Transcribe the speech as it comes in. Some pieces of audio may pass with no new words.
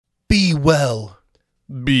well.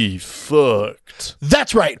 Be fucked.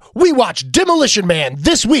 That's right. We watched Demolition Man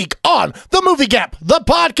this week on The Movie Gap, the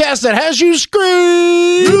podcast that has you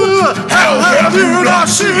scream. How have you not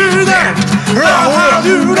seen that? How have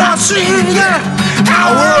you not seen that?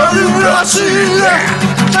 How have you not seen that?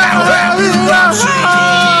 How have you not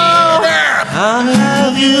seen that? How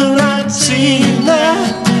have you not seen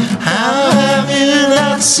that? How have you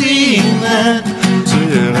not seen that?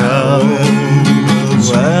 How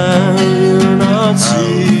have you not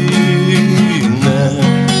seen that?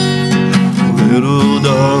 Little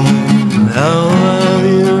darling, how have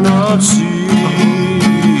you not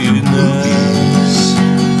seen this?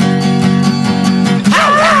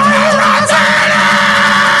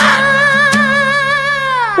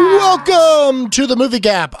 Welcome to The Movie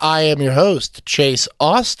Gap. I am your host, Chase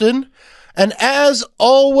Austin. And as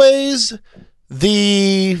always,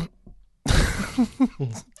 the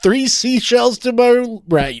three seashells to my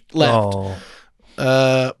left.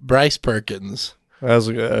 Bryce Perkins. How's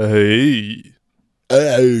it going? Hey.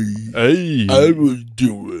 Hey. I was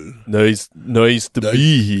doing. Nice to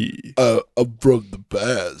be here. I'm from the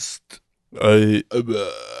past.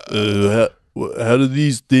 How do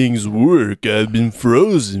these things work? I've been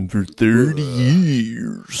frozen for 30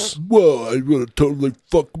 years. Well, I'm gonna totally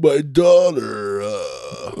fuck my daughter.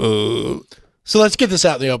 So let's get this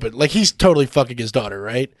out in the open. Like, he's totally fucking his daughter,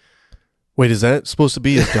 right? Wait, is that supposed to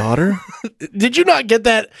be his daughter? Did you not get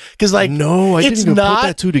that? Because, like, no, I didn't even put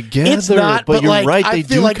that two together. It's not, but you're like, right. I They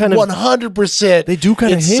feel do like kind of 100%. They do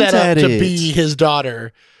kind of hint set up at to it. be his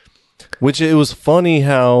daughter. Which it was funny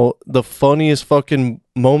how the funniest fucking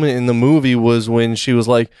moment in the movie was when she was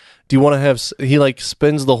like, do you want to have, he like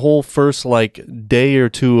spends the whole first like day or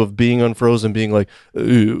two of being unfrozen being like,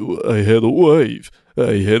 oh, I had a wife.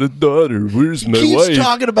 I had a daughter. Where's my wife? He's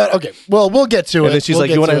talking about, okay, well, we'll get to it. And then she's like,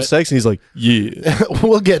 you want to have sex? And he's like, yeah.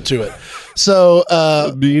 We'll get to it. So,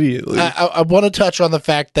 immediately. I want to touch on the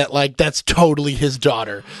fact that, like, that's totally his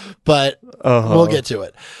daughter, but we'll get to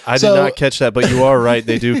it. I did not catch that, but you are right.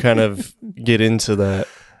 They do kind of get into that.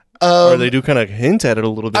 Or they do kind of hint at it a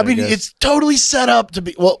little bit. I mean, it's totally set up to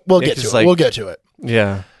be, well, we'll get to it. Like, we'll get to it.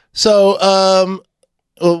 Yeah. So,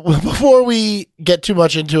 before we get too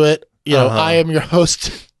much into it, you know, I am your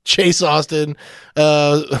host, Chase Austin.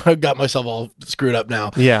 I got myself all screwed up now.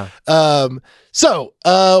 Yeah. So,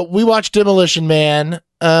 we watched Demolition Man,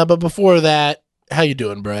 but before that, how you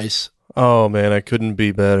doing, Bryce? Oh man, I couldn't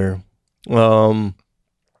be better. The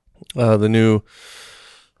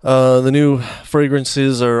new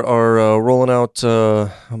fragrances are rolling out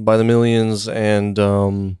by the millions, and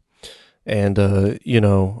you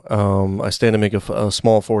know, I stand to make a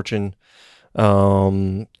small fortune. I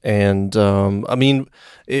mean,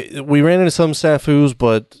 we ran into some snafus,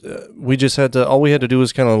 but we just had to, all we had to do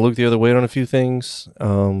was kind of look the other way on a few things,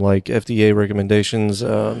 like FDA recommendations,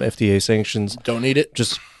 FDA sanctions. Don't need it.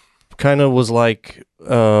 Just kind of was like,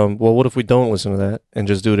 well, what if we don't listen to that and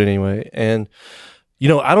just do it anyway? And, you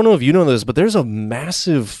know, I don't know if you know this, but there's a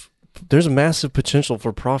massive potential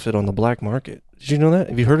for profit on the black market. Did you know that?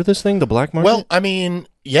 Have you heard of this thing, the black market? Well, I mean,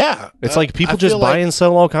 yeah. It's like people just buy and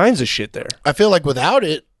sell all kinds of shit there. I feel like without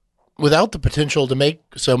the potential to make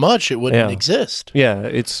so much, it wouldn't exist. Yeah,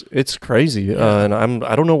 it's crazy. Yeah. And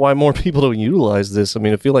I don't know why more people don't utilize this. I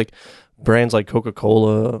mean, I feel like brands like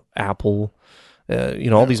Coca-Cola, Apple, you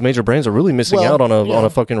know, all these major brands are really missing out on a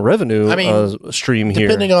fucking revenue stream here.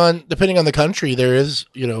 Depending on the country, there is,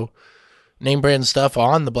 you know, name brand stuff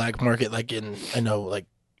on the black market. Like in, I know, like,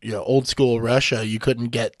 you know, old school Russia, you couldn't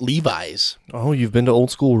get Levi's. Oh, you've been to old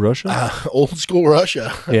school Russia? Old school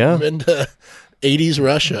Russia. Yeah. I've been to 80s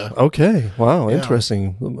Russia. Okay. Wow. Yeah.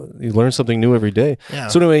 Interesting. You learn something new every day. Yeah.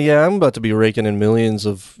 So anyway, yeah, I'm about to be raking in millions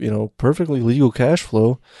of, you know, perfectly legal cash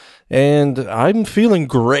flow, and I'm feeling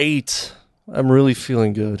great. I'm really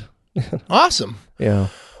feeling good. Awesome. Yeah.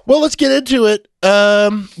 Well, let's get into it.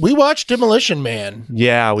 We watched Demolition Man.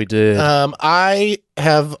 Yeah, we did. I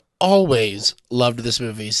have always loved this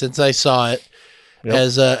movie since I saw it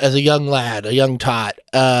as a young lad, a young tot.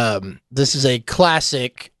 This is a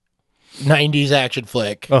classic 90s action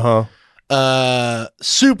flick.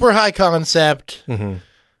 Super high concept.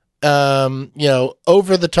 Mm-hmm. You know,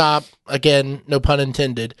 over the top, again, no pun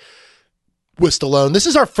intended, with Stallone. This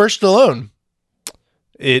is our first Stallone.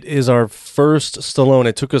 It is our first Stallone.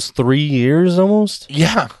 It took us 3 years almost.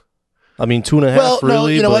 Yeah. I mean, 2.5. Well, really, no,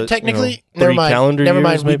 you know what? Technically, never mind. Never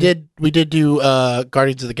mind. Maybe? We did do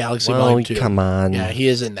Guardians of the Galaxy Volume 2. Come on. Yeah, he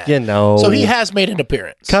is in that. You know. So he has made an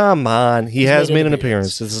appearance. Come on. He has made an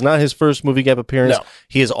appearance. This is not his first Movie Gap appearance. No.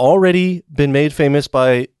 He has already been made famous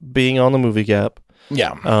by being on the Movie Gap.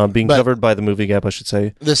 being covered by the Movie Gap, I should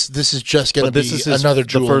say. This is just going to be another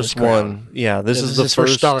jewel the first in his crown. one. Yeah, this is the his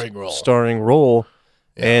first starring role.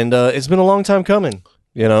 Yeah. And it's been a long time coming,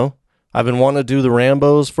 you know. I've been wanting to do the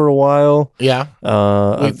Rambos for a while. Yeah.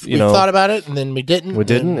 We thought about it, and then we didn't. We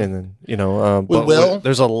didn't, and then, you know. We will.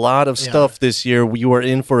 There's a lot of stuff this year. You are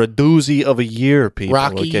in for a doozy of a year, people.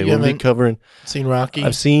 Rocky, okay, we'll be covering. Seen Rocky?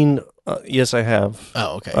 I've seen, yes, I have.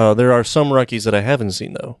 Oh, okay. There are some Rockies that I haven't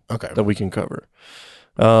seen, though. Okay. That we can cover.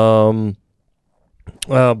 But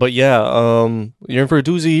yeah, you're in for a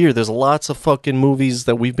doozy year. There's lots of fucking movies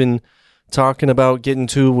that we've been talking about getting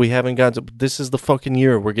to. We haven't got to. This is the fucking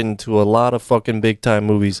year. We're getting to a lot of fucking big time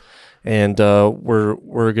movies, and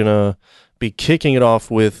we're gonna be kicking it off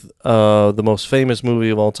with the most famous movie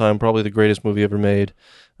of all time, probably the greatest movie ever made.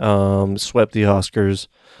 Swept the Oscars.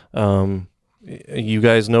 You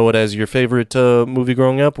guys know it as your favorite movie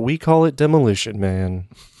growing up. We call it Demolition Man.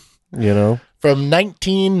 You know, from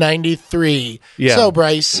 1993. Yeah. So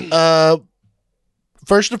Bryce,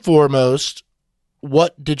 first and foremost,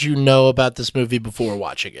 what did you know about this movie before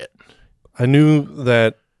watching it? I knew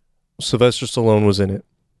that Sylvester Stallone was in it.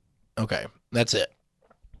 Okay, that's it.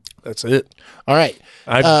 That's it. All right.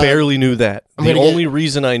 I barely knew that. The only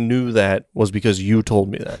reason I knew that was because you told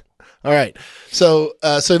me that. All right. So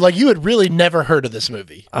like you had really never heard of this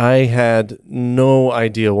movie. I had no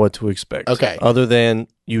idea what to expect. Okay. Other than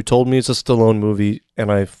you told me it's a Stallone movie,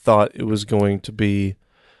 and I thought it was going to be.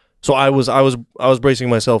 So I was bracing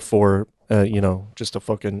myself for just a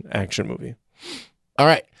fucking action movie. All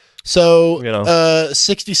right. So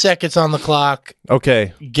 60 seconds on the clock.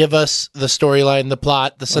 Okay. Give us the storyline, the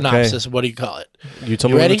plot, the synopsis. Okay. What do you call it? You tell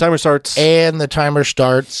me when the timer starts. And the timer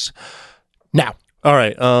starts now. All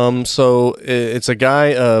right. So it's a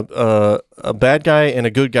guy, a bad guy and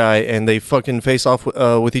a good guy, and they fucking face off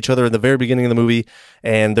with each other in the very beginning of the movie.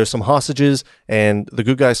 And there's some hostages, and the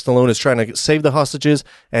good guy Stallone is trying to save the hostages.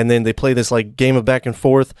 And then they play this like game of back and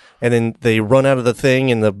forth, and then they run out of the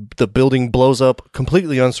thing, and the building blows up,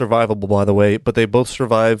 completely unsurvivable, by the way. But they both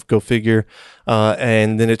survive. Go figure.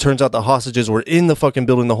 And then it turns out the hostages were in the fucking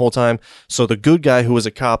building the whole time. So the good guy, who was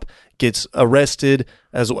a cop, gets arrested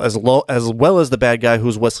as well as the bad guy,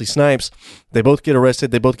 who's Wesley Snipes. They both get arrested.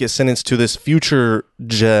 They both get sentenced to this future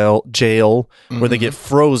jail where they get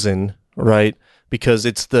frozen, right? Because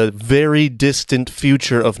it's the very distant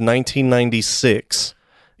future of 1996.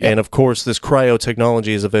 Yep. And of course, this cryo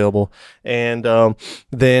technology is available. And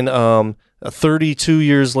then 32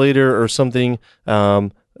 years later or something,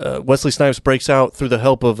 Wesley Snipes breaks out through the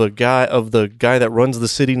help of the guy that runs the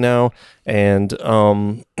city now, and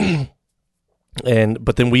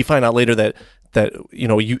but then we find out later that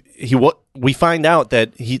we find out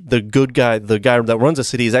that the guy that runs the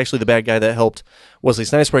city is actually the bad guy that helped Wesley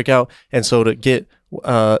Snipes break out. And so to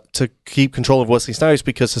keep control of Wesley Snipes,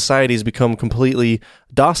 because society has become completely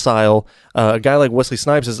docile, a guy like Wesley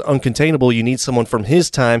Snipes is uncontainable. You need someone from his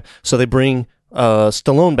time, so they bring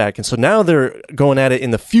Stallone back. And so now they're going at it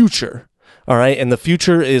in the future. All right, and the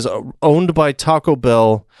future is owned by Taco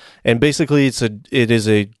Bell, and basically it is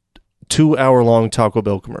a 2-hour-long Taco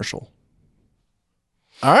Bell commercial.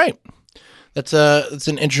 All right, that's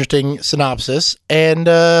an interesting synopsis, and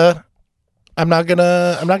I'm not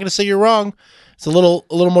gonna say you're wrong. It's a little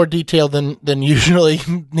more detailed than usually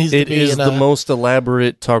needs to be. It is the most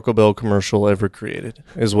elaborate Taco Bell commercial ever created,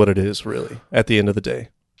 is what it is, really, at the end of the day.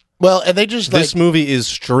 Well, and they just this movie is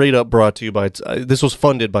straight up brought to you by. This was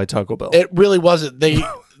funded by Taco Bell. It really wasn't. It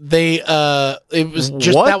was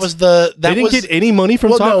just what? They didn't get any money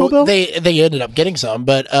from Taco Bell. They ended up getting some,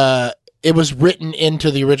 but it was written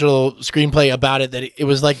into the original screenplay about it that it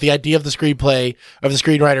was like the idea of the screenplay of the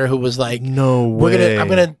screenwriter who was like, no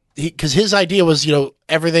way. Because his idea was,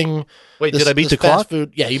 everything. Wait, did I beat the clock?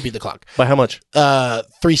 Food, yeah, you beat the clock. By how much?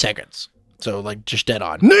 3 seconds. So like just dead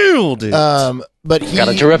on. Nailed it. But he got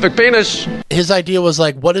a terrific penis. His idea was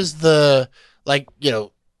like, what is the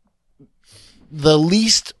the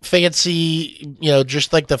least fancy,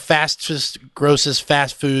 just like the fastest, grossest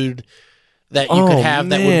fast food that you could have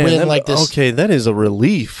that would win like this. Okay, that is a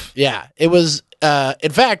relief. Yeah, it was.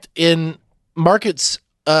 In fact, in markets,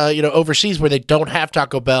 overseas where they don't have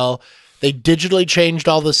Taco Bell, they digitally changed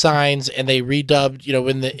all the signs and they redubbed,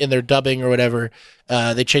 in their dubbing or whatever,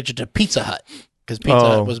 they changed it to Pizza Hut because Pizza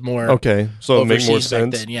Hut was more okay. So it makes more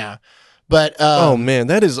sense. Then, yeah. But oh man,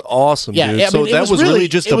 that is awesome, yeah, dude. Yeah, so that was really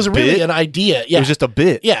just a bit. It was really an idea. Yeah, it was just a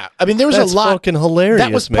bit. Yeah, I mean, there was That's a lot. Fucking hilarious.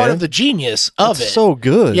 That was part of the genius of it. So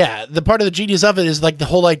good. Yeah, the part of the genius of it is like the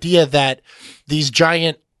whole idea that these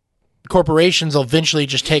giant corporations will eventually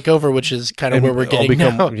just take over, which is kind of And where we're all getting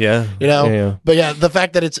now. Yeah. You know, Yeah. but yeah, the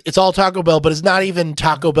fact that it's all Taco Bell, but it's not even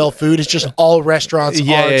Taco Bell food. It's just all restaurants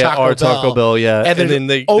are Taco Bell. Yeah. And then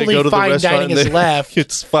they only go to the fine restaurant dining and is they- left.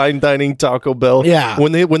 It's fine dining Taco Bell. Yeah.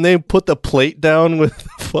 When they put the plate down with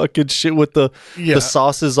fucking shit with the Yeah.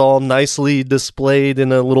 sauces all nicely displayed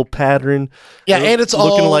in a little pattern. Yeah, and it's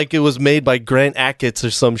looking all like it was made by Grant Achatz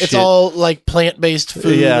or some it's shit. all like plant-based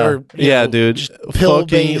food. Yeah, or, you yeah, know, dude. just Fucking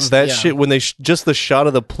pill-based. that yeah. shit when they just the shot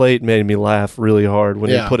of the plate made me laugh really hard when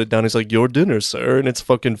Yeah. they put it down. It's like your dinner, sir, and it's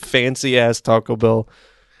fucking fancy ass Taco Bell.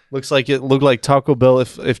 Looks like it looked like Taco Bell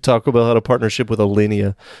if Taco Bell had a partnership with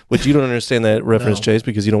Alinea, which you don't understand that reference, No. Chase,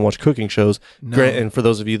 because you don't watch cooking shows. Grant, and for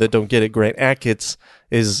those of you that don't get it, Grant Achatz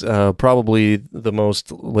is probably the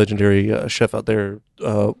most legendary chef out there,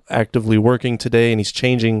 actively working today, and he's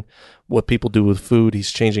changing what people do with food.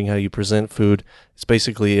 He's changing how you present food. It's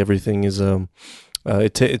basically everything is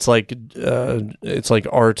it's like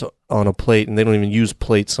art on a plate, and they don't even use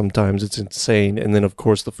plates sometimes. It's insane. And then of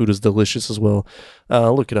course the food is delicious as well.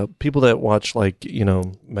 Look it up. People that watch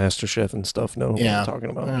MasterChef and stuff know what I'm talking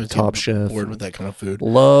about. I was Top getting Chef. bored with that kind of food.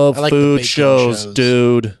 Love I like the food baking shows, shows.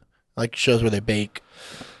 dude. I like shows where they bake.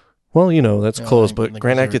 Well, that's Yeah, close, like- but like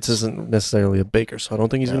Grant desserts. Achatz isn't necessarily a baker, so I don't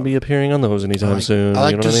think he's going No. to be appearing on those anytime soon. I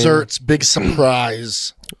like you know what I mean? desserts, big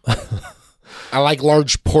surprise. I like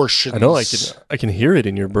large portions. I know I can hear it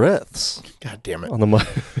in your breaths God damn it. on the mic.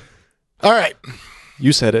 All right.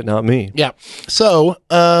 You said it, not me. Yeah. So,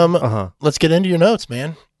 Uh-huh. let's get into your notes,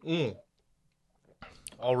 man.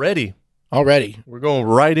 Already. Already. We're going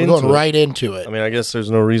right We're into going it. right into it. I mean, I guess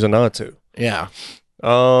there's no reason not to. Yeah.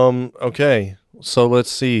 Okay. So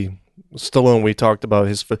let's see. Stallone, we talked about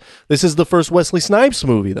this is the first Wesley Snipes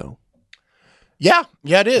movie, though. Yeah.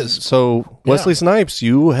 Yeah, it is. So, Wesley Snipes,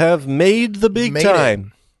 you have made the big Made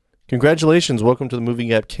time. Congratulations. Welcome to the Movie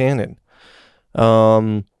Gap canon.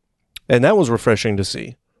 And that was refreshing to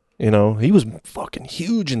see. He was fucking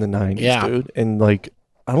huge in the 90s, dude. And,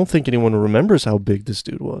 I don't think anyone remembers how big this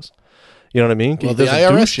dude was. You know what I mean? Well, He the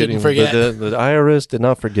doesn't do IRS shit didn't anymore, forget. but the IRS did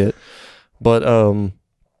not forget. But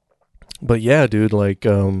yeah, dude,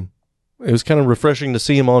 it was kind of refreshing to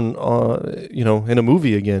see him on, in a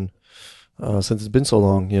movie again, since it's been so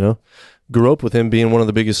long, Grew up with him being one of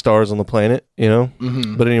the biggest stars on the planet,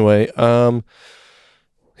 Mm-hmm. But anyway,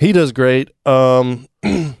 he does great.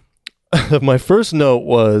 My first note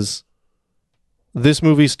was this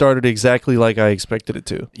movie started exactly like I expected it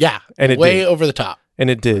to. Yeah. And it way did. over the top. And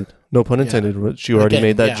it did. No pun intended, which you already Okay,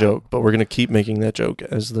 made that yeah. joke, but we're going to keep making that joke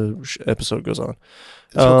as the episode goes on.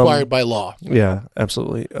 It's required by law. Yeah,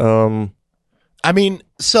 absolutely. I mean,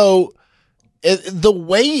 so the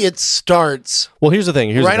way it starts, Well, here's the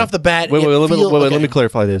thing. right off the bat, Wait, it let okay. me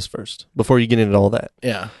clarify this first before you get into all that.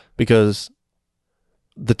 Yeah. Because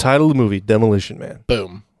the title of the movie, Demolition Man.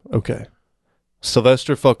 Boom. Okay.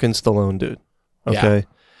 Sylvester fucking Stallone, dude. Okay.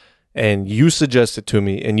 And you suggested to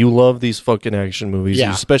me, and you love these fucking action movies. Yeah.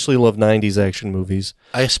 You especially love 90s action movies.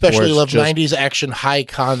 I especially Where love it's just- 90s action high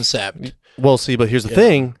concept. Well, see, but here's the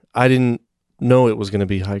thing. I didn't know it was going to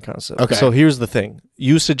be high concept. Okay. So here's the thing.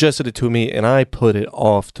 You suggested it to me, and I put it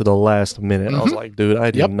off to the last minute. I was like, dude, I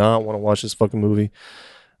do not want to watch this fucking movie.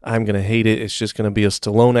 I'm going to hate it. It's just going to be a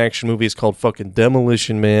Stallone action movie. It's called fucking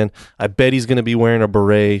Demolition Man. I bet he's going to be wearing a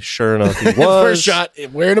beret. Sure enough, he was. First shot,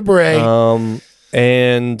 wearing a beret.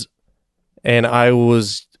 And I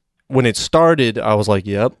was, when it started, I was like,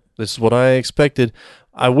 yep, this is what I expected.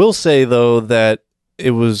 I will say, though, that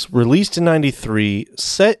it was released in 93,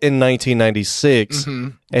 set in 1996.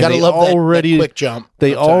 And Gotta they love that already, quick jump.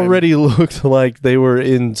 They of time. already looked like they were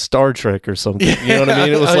in Star Trek or something. You know what I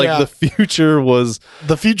mean? It was Oh, like yeah. the future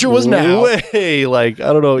was now. way, I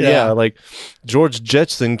don't know. Yeah. Yeah, George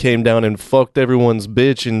Jetson came down and fucked everyone's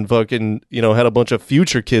bitch and fucking, had a bunch of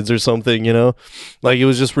future kids or something, it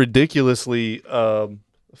was just ridiculously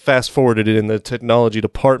fast forwarded in the technology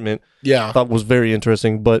department. Yeah. Thought was very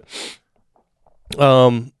interesting, but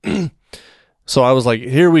so I was like,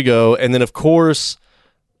 here we go. And then of course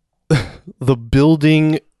the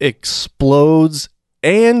building explodes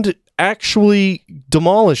and actually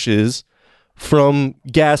demolishes from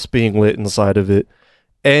gas being lit inside of it.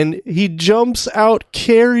 And he jumps out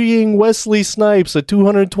carrying Wesley Snipes, a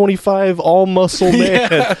 225 all-muscle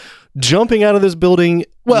man, jumping out of this building.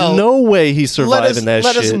 Well, no way he's surviving that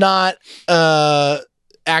shit. Let us not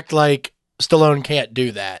act like Stallone can't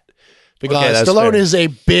do that. Because Okay, that's Stallone fair. is a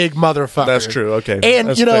big motherfucker. That's true. Okay. And,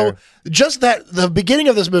 That's you know, fair. just that, the beginning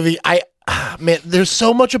of this movie, man, there's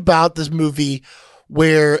so much about this movie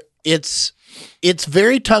where it's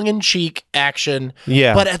very tongue-in-cheek action.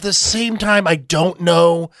 Yeah. But at the same time, I don't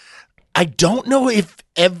know if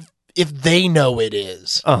they know it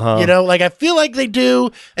is. Uh-huh. You know, like I feel like they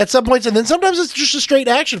do at some points, and then sometimes it's just a straight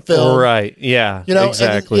action film. Right. Yeah. You know,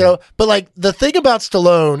 exactly. And, but like the thing about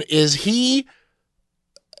Stallone is he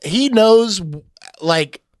knows,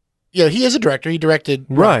 like, he is a director. He directed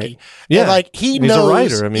Rocky. Right. Yeah. And like he He's knows. a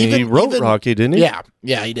writer. I mean, he wrote Rocky, didn't he?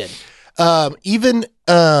 Yeah, he did. Even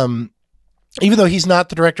though he's not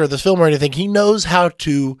the director of this film or anything, he knows how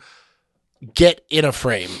to get in a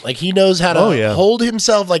frame. Like he knows how to hold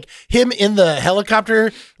himself, like him in the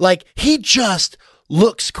helicopter. Like he just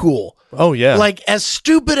looks cool. Oh yeah. Like as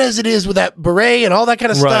stupid as it is with that beret and all that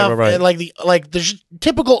kind of stuff. Right. And like the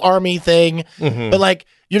typical army thing. Mm-hmm. But like,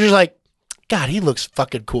 you're just like, God, he looks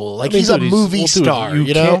fucking cool. Like he's a movie star,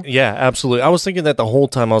 you know? Yeah, absolutely. I was thinking that the whole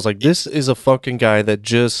time. I was like, this is a fucking guy that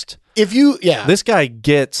just, this guy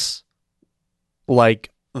gets like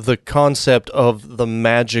the concept of the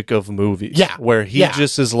magic of movies. Yeah. Where he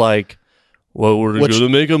just is like, well, we're going to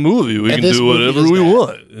make a movie. We can do whatever we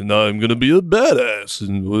want. And I'm going to be a badass.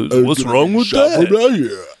 And what's wrong with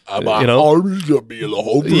that? I'm army's going to be the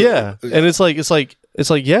whole movie. Yeah. And it's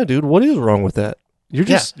like, yeah, dude, what is wrong with that? You're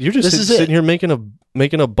just sitting here making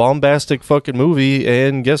a bombastic fucking movie,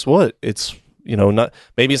 and guess what? It's not,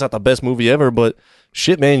 maybe it's not the best movie ever, but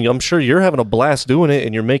shit, man, I'm sure you're having a blast doing it,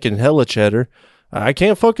 and you're making hella cheddar. I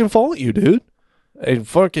can't fucking fault you, dude. And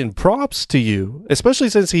fucking props to you, especially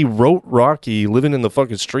since he wrote Rocky, living in the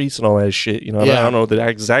fucking streets and all that shit. I don't know the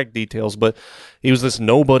exact details, but he was this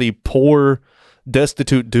nobody, poor,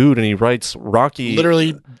 destitute dude, and he writes Rocky,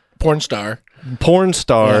 literally porn star,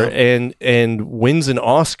 and wins an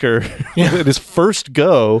Oscar at his first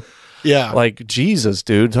go. Yeah, like Jesus,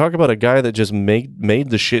 dude. Talk about a guy that just made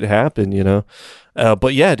the shit happen,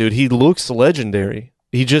 But yeah, dude, he looks legendary.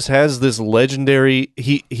 He just has this legendary.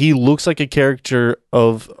 He looks like a character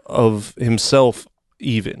of himself,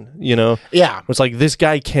 even. Yeah, it's like this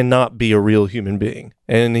guy cannot be a real human being,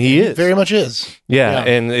 and he is. Very much is. Yeah,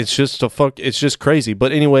 and it's just it's just crazy.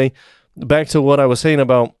 But anyway, back to what I was saying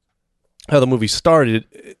about how the movie started.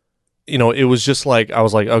 It was just like I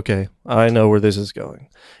was like, okay, I know where this is going,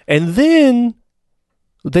 and then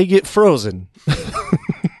they get frozen.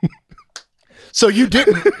 So you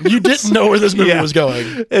didn't know where this movie was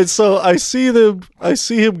going, and so I see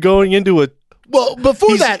him going into a. Well,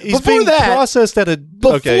 before that, processed at a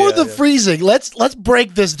the freezing. Let's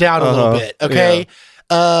break this down a little bit, okay?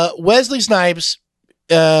 Yeah. Wesley Snipes,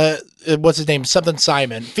 what's his name? Something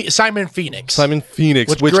Simon Phoenix.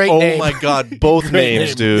 Which oh my god, both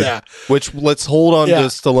names, dude. Yeah. Which let's hold on to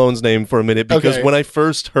Stallone's name for a minute, because when I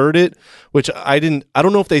first heard it, which I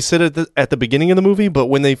don't know if they said it at the beginning of the movie, but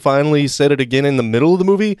when they finally said it again in the middle of the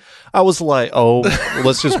movie, I was like, oh,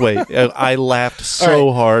 let's just wait. I laughed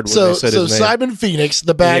so hard when they said his name. So Simon Phoenix,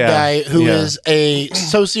 the bad guy who is a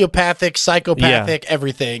sociopathic, psychopathic,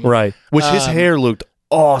 everything. Right. Which his hair looked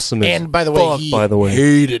awesome. And by the way, he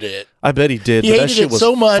hated it. I bet he did. He hated it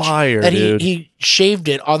so much that dude. he shaved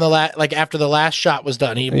it on the after the last shot was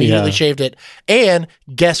done. He immediately shaved it. And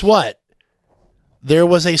guess what? There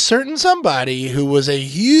was a certain somebody who was a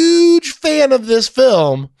huge fan of this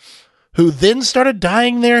film who then started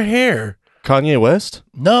dyeing their hair. Kanye West?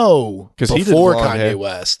 No, because he did Kanye hair.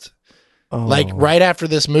 West. Like right after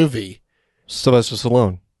this movie. Sylvester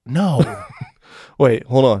Stallone. No. Wait,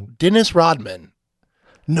 hold on. Dennis Rodman.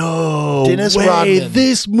 No Dennis way. Rodman.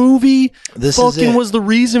 This movie was the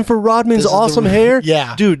reason for Rodman's awesome hair?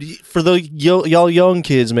 Yeah. Dude, for the y'all young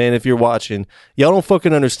kids, man, if you're watching, y'all don't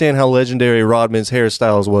fucking understand how legendary Rodman's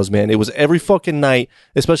hairstyles was, man. It was every fucking night,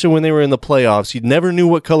 especially when they were in the playoffs. You never knew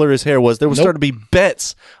what color his hair was. There would start to be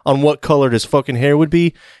bets on what color his fucking hair would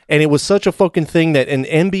be, and it was such a fucking thing that in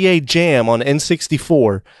NBA Jam on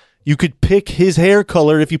N64, you could pick his hair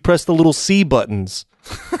color if you pressed the little C buttons.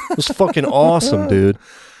 It was fucking awesome, dude.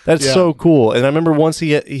 That's so cool. And I remember once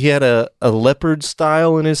he had a leopard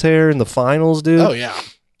style in his hair in the finals, dude. Oh yeah.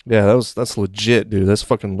 Yeah, that's legit, dude. That's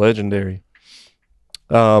fucking legendary.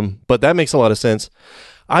 But that makes a lot of sense.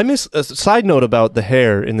 I miss a side note about the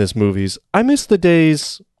hair in this movies. I miss the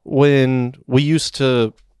days when we used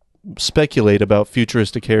to speculate about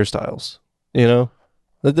futuristic hairstyles. We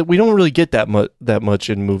don't really get that much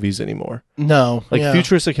in movies anymore. No,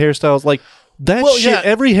 futuristic hairstyles, like that shit. Yeah.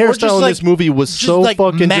 Every hairstyle in this movie was so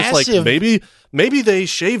fucking massive. Just like maybe they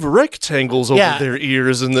shave rectangles over their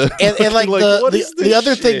ears and like the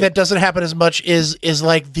other thing that doesn't happen as much is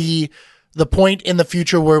like the point in the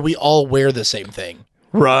future where we all wear the same thing.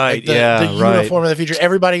 Right. Like the uniform of the future.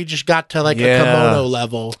 Everybody just got to like a kimono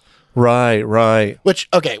level. Right. Which,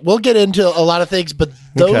 okay, we'll get into a lot of things, but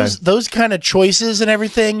those kind of choices and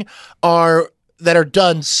everything are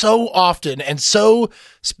done so often and so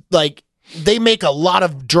like they make a lot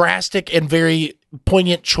of drastic and very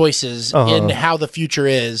poignant choices in how the future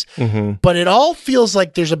is, but it all feels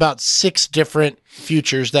like there's about 6 different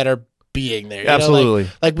futures that are being there. Absolutely.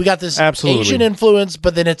 Like we got this Absolutely. Asian influence,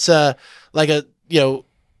 but then it's like a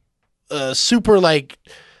super like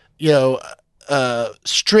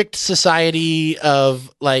strict society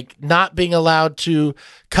of like not being allowed to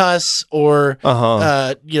cuss or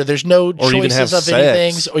there's no choices of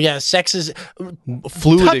anything. Or sex is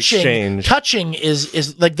fluid exchange. Touching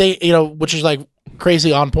is like they which is like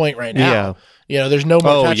crazy on point right now. Yeah. There's no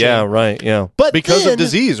more touching. Yeah, right, yeah. But because of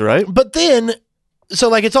disease, right? But then so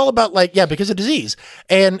like it's all about like because of disease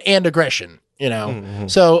and aggression.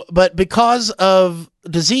 So, but because of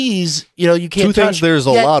disease, you can't. 2 things there's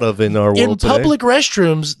a lot of in our world in today. public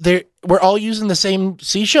restrooms. We're all using the same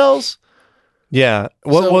seashells. Yeah.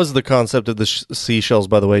 What was the concept of the seashells,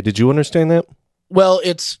 by the way? Did you understand that? Well,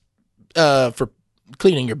 it's for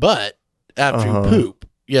cleaning your butt after you poop.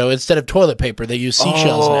 Instead of toilet paper, they use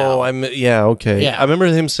seashells now. Okay. Yeah. I remember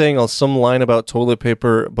him saying some line about toilet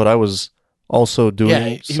paper, but I was also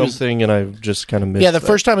doing something, and I just kind of missed. Yeah, the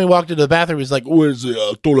first time he walked into the bathroom, he's like, "Where's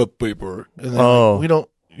the toilet paper?" And like,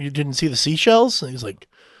 you didn't see the seashells? And he's like,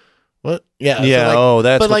 "What?" Yeah, yeah.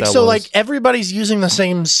 That's. But what like, that so was. like everybody's using the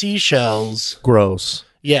same seashells. Gross.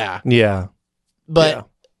 Yeah. Yeah. But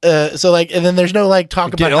so like, and then there's no like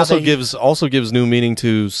talk about. It also gives new meaning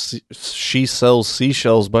to she sells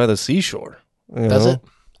seashells by the seashore. Does it?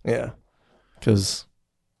 Yeah, because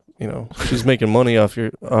she's making money off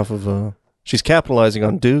of. She's capitalizing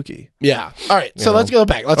on Dookie. Yeah. All right. So let's go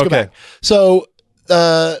back. Let's go back. So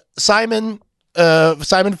Simon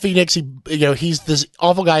Phoenix, he's this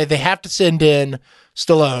awful guy. They have to send in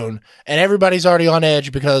Stallone, and everybody's already on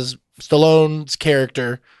edge because Stallone's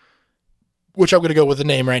character, which I'm going to go with the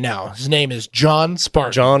name right now. His name is John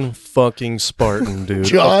Spartan. John fucking Spartan, dude.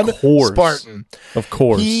 John of course. Spartan. Of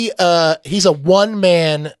course. He's a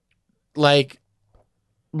one-man like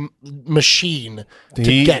machine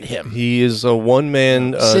to get him. He is a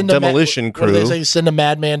one-man demolition crew. What do they say? Send a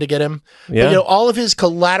madman to get him. Yeah. But, all of his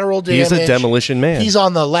collateral damage. He's a demolition man. He's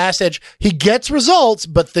on the last edge. He gets results,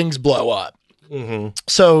 but things blow up.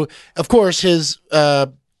 So, of course, his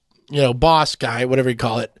boss guy, whatever you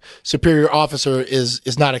call it, superior officer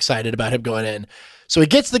is not excited about him going in. So he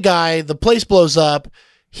gets the guy. The place blows up.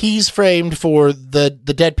 He's framed for the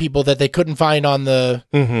dead people that they couldn't find on the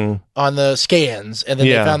scans, and then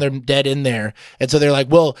they found them dead in there. And so they're like,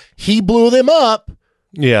 "Well, he blew them up,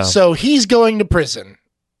 so he's going to prison."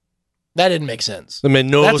 That didn't make sense. It made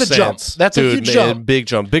no sense. That's a jump. That's a huge jump. Big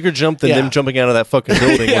jump. Bigger jump than them jumping out of that fucking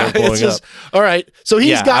building and blowing up. All right. So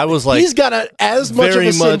he's got as much of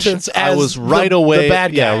a sentence as I was right away. The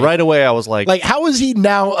bad guy. Yeah, right away I was like, how is he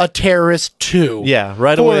now a terrorist too? Yeah,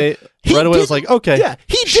 right away. I was like, okay. Yeah,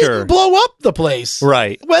 he didn't blow up the place.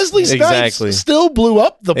 Right. Wesley Snipes still blew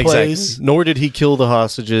up the place. Nor did he kill the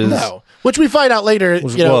hostages. No. Which we find out later,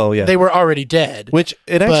 they were already dead. Which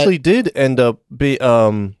it actually did end up being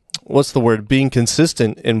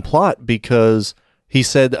consistent in plot, because he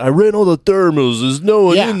said, "I ran all the thermals, there's no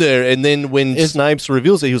one in there." And then when Snipes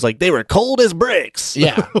reveals it, he was like, "They were cold as bricks."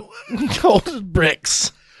 Yeah. Cold as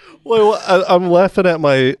bricks. Well, I'm laughing at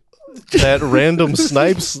that random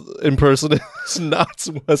Snipes impersonation. It's not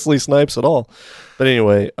Wesley Snipes at all. But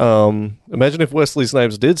anyway, imagine if Wesley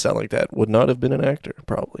Snipes did sound like that. Would not have been an actor,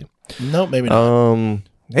 probably. No, maybe not.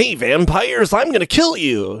 Hey, vampires, I'm gonna kill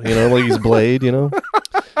you. Like he's Blade,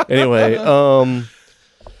 Anyway,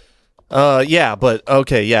 but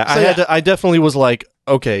okay, yeah. So, I definitely was like,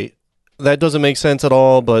 okay, that doesn't make sense at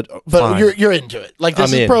all, but fine. you're into it. Like,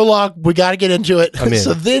 this is prologue, we got to get into it.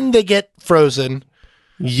 So then they get frozen.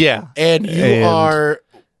 Yeah. And you are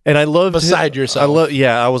and I love beside yourself.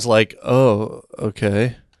 I was like, oh,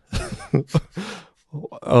 okay.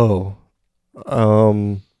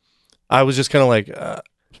 I was just kind of like,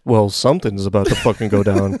 well, something's about to fucking go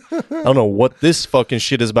down. I don't know what this fucking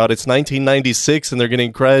shit is about. It's 1996 and they're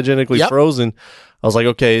getting cryogenically frozen. I was like,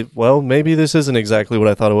 okay, well, maybe this isn't exactly what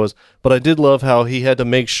I thought it was. But I did love how he had to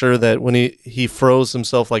make sure that when he froze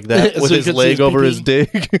himself like that with his leg over his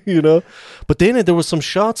dick, But then there was some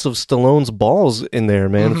shots of Stallone's balls in there,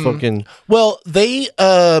 man. Fucking. Well, they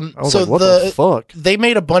I was like, what the fuck? They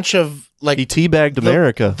made a bunch of like he teabagged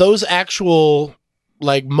America. Those actual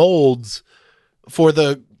like molds for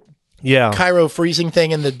the Cairo freezing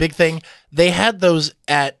thing and the big thing. They had those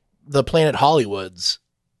at the Planet Hollywoods.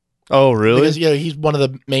 Oh, really? Because he's one of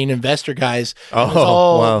the main investor guys. Oh, it's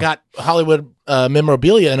all got Hollywood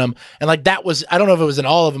memorabilia in them, and like that was, I don't know if it was in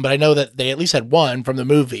all of them, but I know that they at least had one from the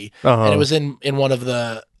movie, and it was in one of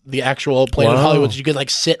the actual Planet Hollywoods. You could like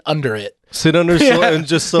sit under it, and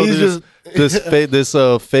just so this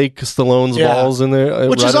fake Stallone's balls in there,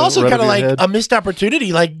 which is also kind of like head. a missed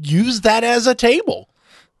opportunity. Like, use that as a table.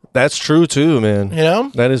 That's true too, man. You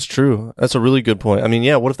know, that is true. That's a really good point. I mean,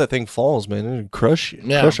 yeah. What if that thing falls, man? It'd crush you,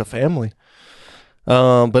 crush a family.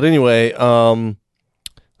 But anyway,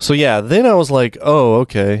 so yeah. Then I was like, oh,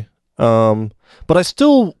 okay. But I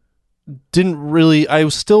still didn't really. I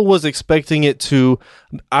still was expecting it to.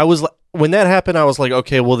 When that happened, I was like,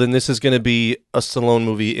 okay, well, then this is going to be a Stallone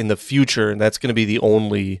movie in the future, and that's going to be the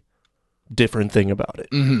only different thing about it.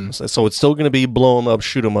 Mm-hmm. So it's still going to be blow him up,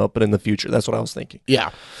 shoot him up, but in the future. That's what I was thinking.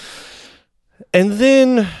 Yeah. And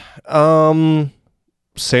then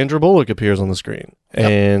Sandra Bullock appears on the screen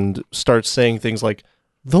and starts saying things like,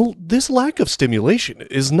 this lack of stimulation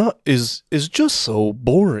is just so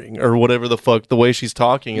boring, or whatever the fuck, the way she's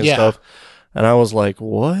talking and stuff. And I was like,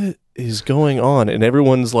 what is going on? And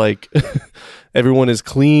everyone's like, everyone is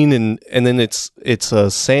clean, and then it's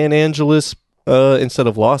San Angeles instead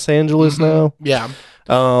of Los Angeles now. Yeah.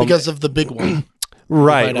 Because of the big one.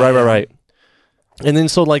 Right. And then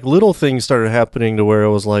so like little things started happening to where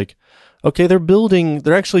it was like, okay, they're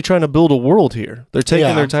actually trying to build a world here. They're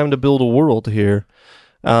taking their time to build a world here.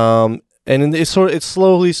 And then it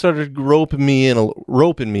slowly started roping me in,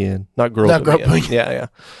 not groping me in. Yeah.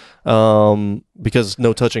 Because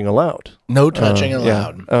no touching allowed. No touching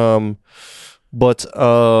allowed.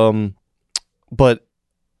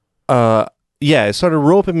 Yeah, it started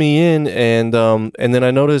roping me in, and then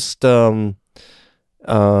I noticed in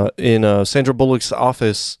Sandra Bullock's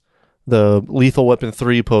office the Lethal Weapon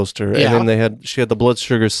 3 poster, and then she had the Blood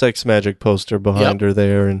Sugar Sex Magic poster behind her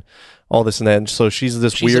there, and all this and that. And so she's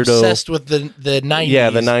weirdo, obsessed with the 90s.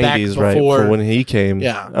 Yeah, the 90s, right, for when he came.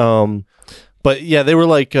 Yeah. But yeah, they were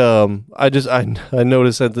like, I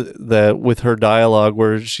noticed that with her dialogue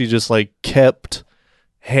where she just like kept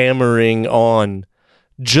hammering on,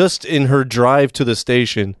 just in her drive to the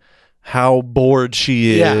station, how bored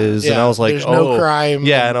she is. And I was like, there's no crime.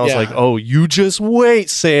 Yeah, and I was like, oh, you just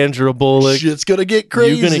wait, Sandra Bullock. Shit's gonna get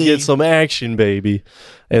crazy. You're gonna get some action, baby.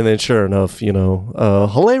 And then sure enough,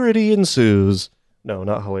 hilarity ensues. No,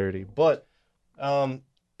 not hilarity, but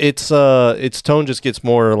its tone just gets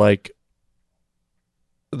more like,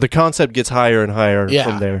 the concept gets higher and higher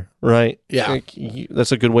from there, right? Yeah.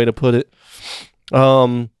 That's a good way to put it.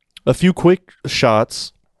 A few quick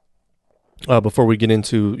shots before we get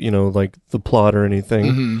into, like the plot or anything.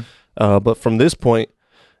 Mm-hmm. But from this point,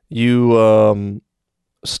 you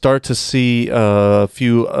start to see a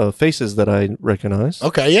few faces that I recognize.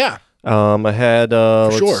 Okay, yeah. I had,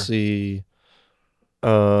 let's see.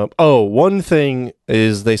 One thing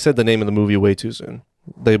is they said the name of the movie way too soon.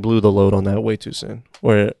 They blew the load on that way too soon.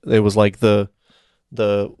 Where it was like the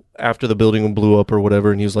after the building blew up or whatever,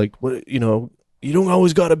 and he was like, "What, you don't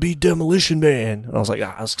always got to be Demolition Man." And I was like,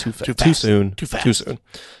 that's too fast. Too soon. Too fast. Too soon.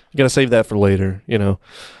 You got to save that for later,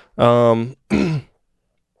 But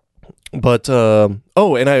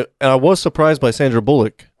and I was surprised by Sandra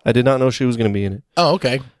Bullock. I did not know she was going to be in it. Oh,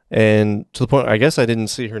 okay. And to the point, I guess I didn't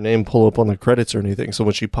see her name pull up on the credits or anything. So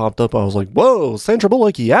when she popped up, I was like, "Whoa, Sandra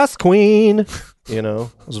Bullock, yes, queen!" I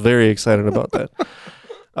was very excited about that.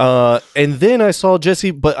 And then I saw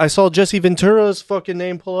Jesse Ventura's fucking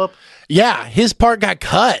name pull up. Yeah, his part got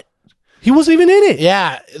cut. He wasn't even in it.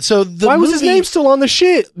 Yeah. So why was his name still on the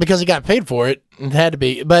shit? Because he got paid for it. It had to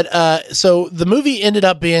be. But so the movie ended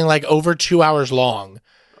up being like over 2 hours long.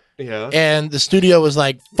 Yeah. And the studio was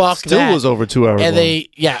like, fuck still that. Still was over 2 hours and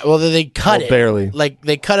long. They cut it. Barely. Like,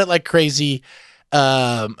 they cut it like crazy.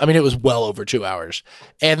 It was well over 2 hours.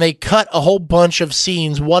 And they cut a whole bunch of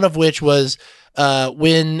scenes, one of which was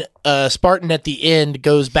when Spartan at the end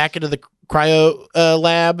goes back into the cryo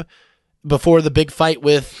lab before the big fight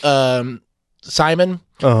with Simon.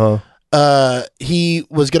 He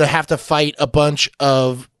was going to have to fight a bunch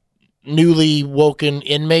of newly woken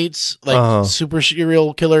inmates, like super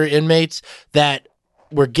serial killer inmates that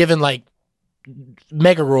were given like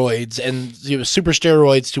megaroids and super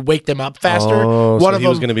steroids to wake them up faster. One of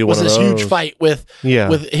them was this huge fight with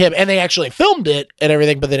him, and they actually filmed it and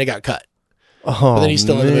everything, but then it got cut. But then he's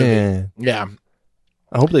still in the movie. Yeah.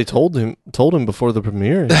 I hope they told him before the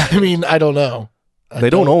premiere. I mean, I don't know. They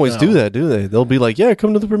don't always do that, do they? They'll be like, "Yeah,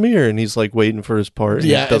 come to the premiere," and he's like waiting for his part.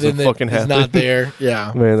 And it doesn't fucking happen. He's not there.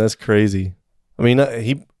 Yeah, man, that's crazy. I mean,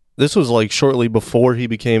 this was like shortly before he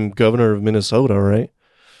became governor of Minnesota, right?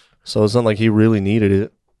 So it's not like he really needed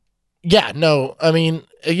it. Yeah, no. I mean,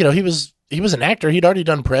 he was an actor. He'd already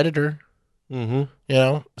done Predator.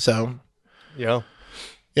 Mm-hmm. So yeah,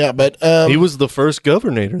 but he was the first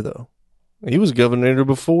governor, though. He was governor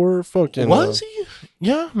before fucking. Was he?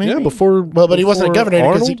 Yeah, maybe. Yeah, before. Well, but he wasn't a governor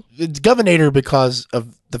because Arnold? it's governor because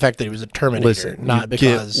of the fact that he was a Terminator, Listen, not you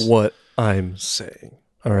because get what I'm saying.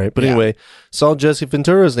 All right, but Yeah. anyway, saw Jesse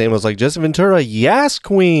Ventura's name. I was like, Jesse Ventura, yes,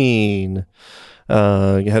 queen. You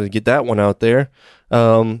had to get that one out there.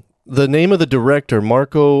 The name of the director,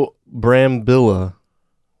 Marco Brambilla.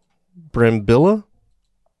 Brambilla?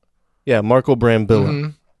 Yeah, Marco Brambilla.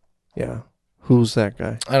 Mhm. Yeah. Who's that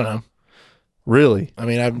guy? I don't know. Really? I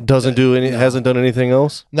mean, I've Doesn't do any. no. Hasn't done anything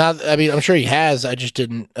else. Not. I mean, I'm sure he has. I just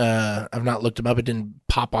didn't. I've not looked him up. It didn't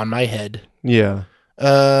pop on my head. Yeah.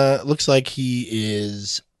 Looks like he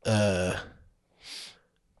is.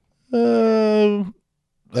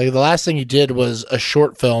 Like the last thing he did was a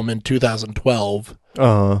short film in 2012.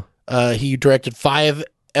 He directed 5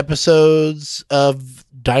 episodes of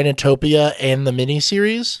Dynatopia and the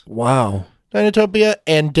miniseries Wow. Dynatopia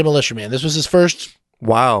and Demolition Man. This was his first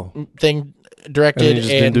Wow. thing directed, And he just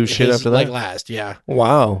didn't do shit his, after that? like last, yeah.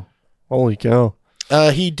 Wow. Holy cow.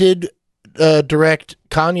 He did direct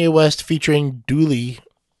Kanye West featuring Dooley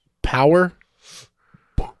Power.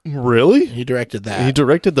 Really? He directed that. He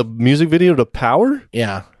directed the music video to Power?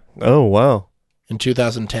 Yeah, Oh, wow. in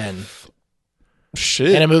 2010.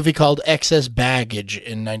 Shit. And a movie called Excess Baggage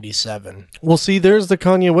in 97. Well, see, there's the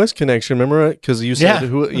Kanye West connection. Remember, because you said Yeah.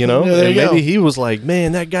 who, you know, Yeah, there and you go. maybe he was like,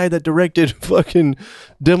 "Man, that guy that directed fucking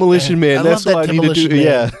Demolition Man. I That's love what that I need to do." Demolition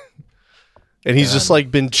Man. Yeah. And he's just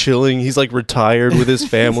like been chilling. He's like retired with his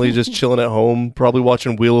family, just chilling at home, probably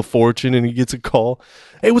watching Wheel of Fortune, and he gets a call.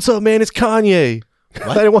 "Hey, what's up, man? It's Kanye.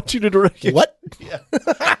 I want you to direct it." What?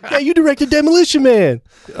 Yeah, you directed Demolition Man.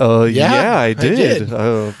 Yeah, I did.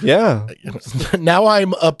 did. Yeah. Now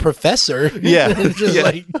I'm a professor. Yeah. Just Yeah.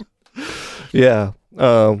 like, Yeah.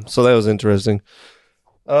 So that was interesting.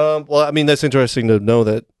 Well, I mean, that's interesting to know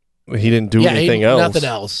that he didn't do anything else. Nothing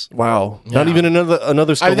else. Wow. Not Yeah. even another I mean,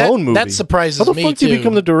 Stallone movie. That surprises How the me fuck too. did he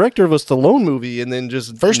become the director of a Stallone movie and then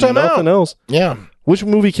just First time nothing out. else? Yeah, Which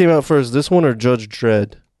movie came out first, this one or Judge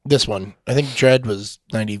Dredd? this one. I think Dredd was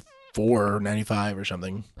 94 or 95 or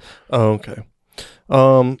something. Oh, okay.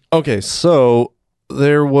 Okay, so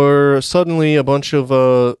there were suddenly a bunch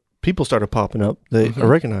of people started popping up that I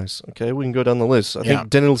recognize. Okay, we can go down the list. I Yeah. think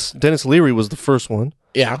Dennis Leary was the first one,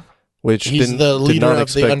 Yeah, which he's did the leader not of the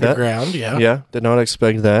expect that. underground. Yeah. Yeah, did not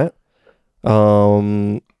expect that.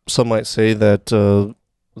 Some might say that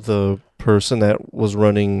the person that was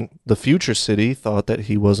running the future city thought that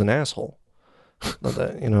he was an asshole. Not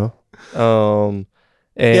that, you know. And,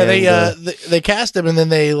 Yeah, they cast him and then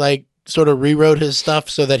they like sort of rewrote his stuff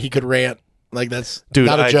so that he could rant. Like that's dude,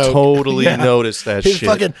 not a I joke. totally Yeah. noticed that His shit.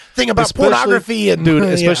 fucking thing about Especially- pornography and Dude, yeah.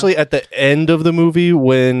 especially at the end of the movie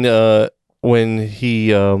when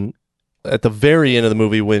he at the very end of the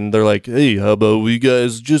movie when they're like, "Hey, how about we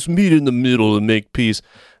guys just meet in the middle and make peace?"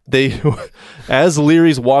 They, as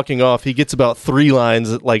Leary's walking off, he gets about 3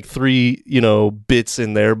 lines, like 3, bits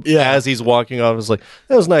in there. Yeah. As he's walking off, it's like,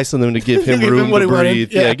 that was nice of them to give him Give him room what to he wanted.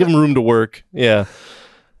 breathe. Yeah. Yeah, give him room to work. Yeah.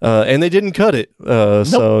 And they didn't cut it.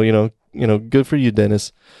 So, good for you,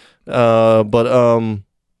 Dennis. Dennis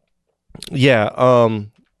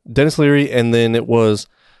Leary, and then it was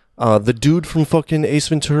the dude from fucking Ace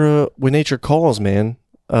Ventura When Nature Calls, man.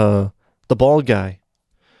 The bald guy.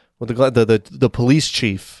 With the police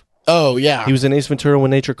chief. Oh yeah. He was in Ace Ventura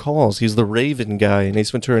When Nature Calls. He's the Raven guy in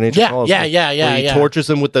Ace Ventura When Nature Calls. Yeah. Where he tortures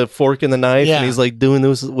him with the fork and the knife, Yeah. and he's like doing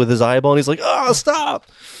this with his eyeball, and he's like, "Oh, stop!"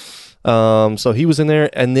 So he was in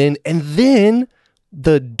there, and then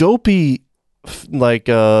the dopey,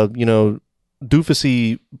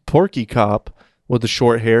 doofusy porky cop with the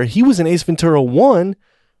short hair. He was in Ace Ventura 1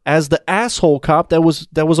 as the asshole cop that was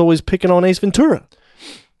always picking on Ace Ventura.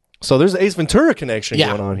 So there's an Ace Ventura connection Yeah,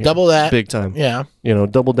 going on here. double that. Big time. Yeah.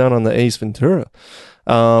 Double down on the Ace Ventura.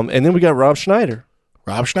 And then we got Rob Schneider.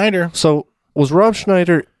 Rob Schneider. So was Rob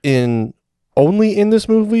Schneider only in this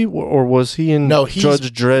movie, or was he in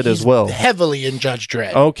Judge Dredd as well? Heavily in Judge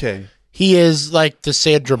Dredd. Okay. He is like the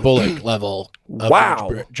Sandra Bullock level of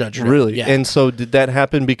Wow. Judge Dredd. Really? Yeah. And so did that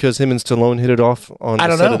happen because him and Stallone hit it off on I the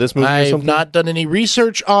don't set know. of this movie or I've something? not done any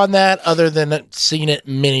research on that other than seen it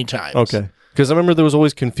many times. Okay. Because I remember there was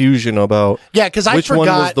always confusion about Yeah, because I which forgot. one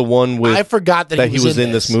was the one with I forgot that he was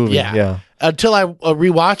in this movie. Yeah. Until I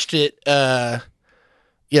rewatched it. I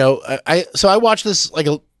watched this like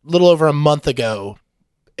a little over a month ago,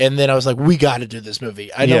 and then I was like, we got to do this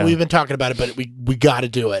movie. I know Yeah. we've been talking about it, but we got to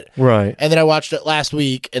do it. Right. And then I watched it last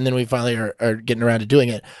week, and then we finally are getting around to doing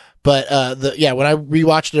it. But when I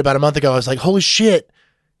rewatched it about a month ago, I was like, holy shit,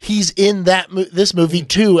 he's in this movie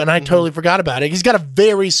too, and I totally forgot about it. He's got a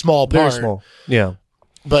very small part. Very small. Yeah.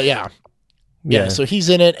 But yeah. So he's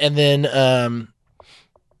in it, and then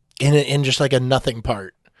in just like a nothing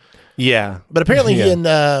part. Yeah. But apparently Yeah. he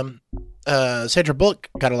and Sandra Bullock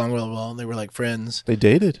got along really well. They were like friends. They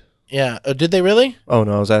dated? Yeah. Did they really? Oh,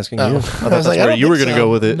 no, I was asking you. I thought I that's was like, I where don't you were think going to so.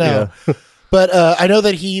 go with it. No. Yeah. But I know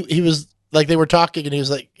that he was like, they were talking and he was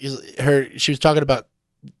like, she was talking about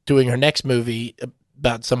doing her next movie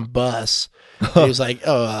about some bus. He was like,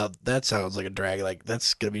 "Oh, that sounds like a drag. Like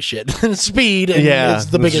that's gonna be shit." Speed, and it's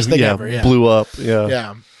the biggest thing ever. Yeah, blew up. Yeah,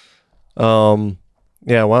 yeah,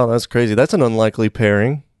 yeah. Wow, that's crazy. That's an unlikely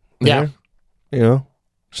pairing. yeah. You know,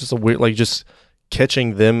 it's just a weird, like just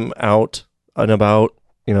catching them out and about.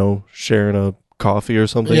 You know, sharing a coffee or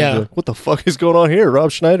something. Yeah. Like, what the fuck is going on here?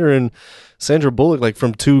 Rob Schneider and Sandra Bullock, like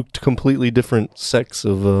from two completely different sects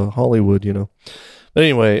of Hollywood. You know. But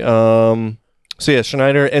anyway, so yeah,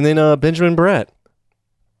 Schneider, and then Benjamin Bratt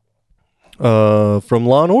from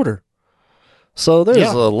Law and Order. So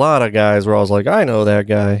there's a lot of guys where I was like, I know that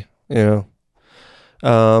guy, you know.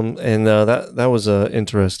 And that was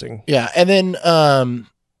interesting. Yeah, and then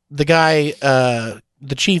the guy,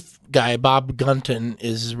 the chief guy, Bob Gunton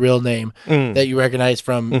is his real name that you recognize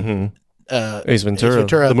from Ace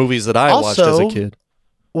Ventura, the movies that I watched as a kid.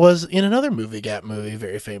 Was in another Gap movie,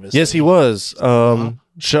 very famous. Yes, he was.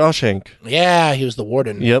 Shawshank. Yeah, he was the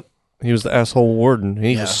warden. Yep. He was the asshole warden.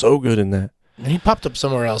 He was so good in that. And he popped up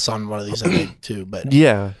somewhere else on one of these, I think, too. But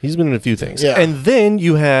yeah, he's been in a few things. Yeah. And then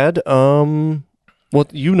you had,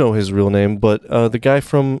 you know his real name, but the guy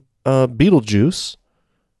from Beetlejuice.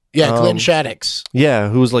 Yeah, Glenn Shaddix. Yeah,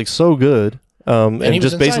 who was like so good. And he was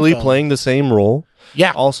just in basically Seinfeld. playing the same role.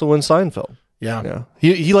 Yeah. Also in Seinfeld. Yeah. Yeah.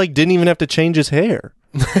 He like didn't even have to change his hair.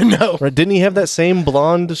 No. Right? Didn't he have that same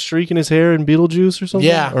blonde streak in his hair in Beetlejuice or something?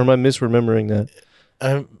 Yeah. Or am I misremembering that?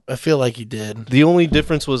 I feel like he did. The only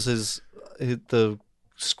difference was the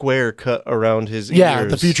square cut around his ears. Yeah,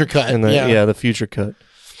 the future cut. And the future cut.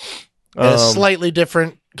 And a slightly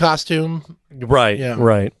different costume. Right. Yeah.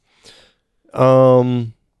 Right.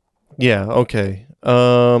 Yeah. Okay.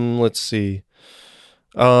 Let's see.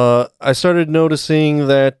 I started noticing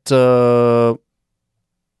that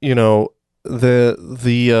you know,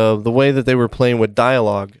 the way that they were playing with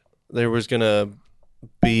dialogue, there was gonna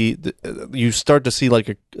be you start to see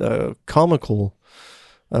like a comical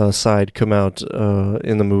side come out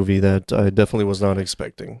in the movie that I definitely was not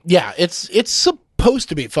expecting. Yeah, it's supposed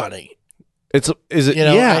to be funny. Is it? You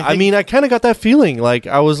know, yeah, I mean, I kind of got that feeling. Like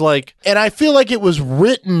I was like, and I feel like it was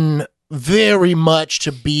written very much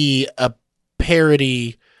to be a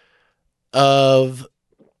parody of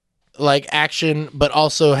like action, but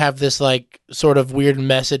also have this like sort of weird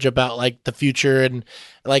message about like the future and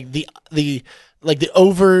like the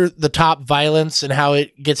over the top violence and how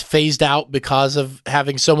it gets phased out because of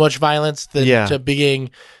having so much violence to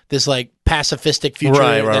being this like pacifistic future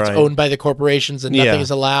that's owned by the corporations and nothing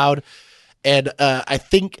is allowed. And I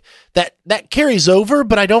think that carries over,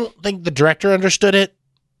 but I don't think the director understood it.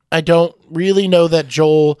 I don't really know that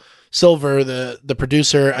Joel Silver, the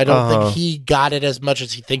producer, I don't think he got it as much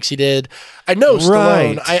as he thinks he did. I know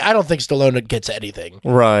Stallone. I don't think Stallone gets anything.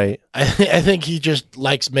 Right. I think he just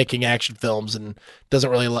likes making action films and doesn't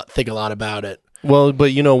really think a lot about it. Well,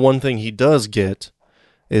 but you know, one thing he does get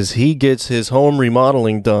is he gets his home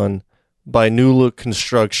remodeling done by New Look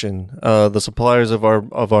Construction, the suppliers of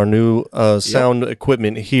our new sound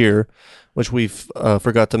equipment here, which we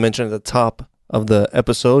forgot to mention at the top of the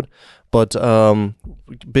episode. But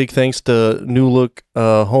big thanks to New Look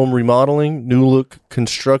Home Remodeling, New Look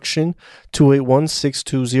Construction,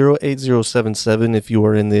 281-620-8077 if you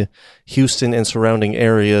are in the Houston and surrounding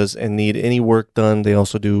areas and need any work done. They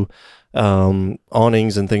also do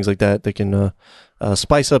awnings and things like that. They can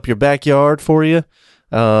spice up your backyard for you.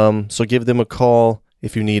 So give them a call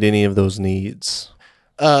if you need any of those needs.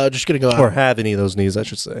 Just going to go out. Or have any of those needs, I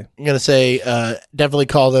should say. I'm going to say definitely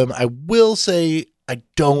call them. I will say I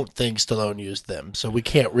don't think Stallone used them, so we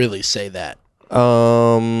can't really say that.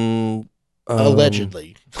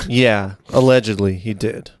 Allegedly. Yeah, allegedly he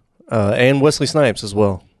did. And Wesley Snipes as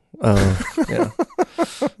well. Yeah.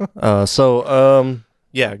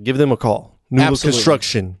 Yeah, give them a call. New Look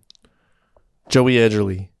Construction. Joey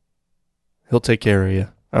Edgerly. He'll take care of you.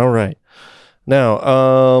 All right. Now,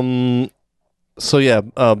 so yeah,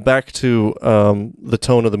 back to the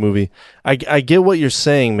tone of the movie. I get what you're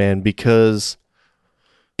saying, man, because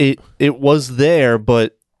it was there,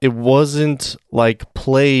 but it wasn't like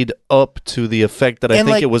played up to the effect that I think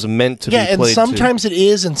like, it was meant to be played. Yeah, and sometimes it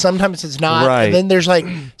is, and sometimes it's not. Right. And then there's like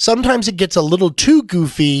sometimes it gets a little too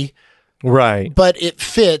goofy. Right. But it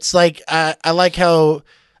fits. Like I like how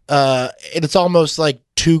it's almost like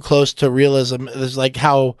too close to realism. There's like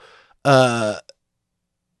how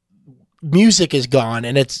music is gone,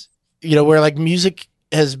 and it's where like music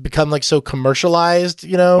has become like so commercialized,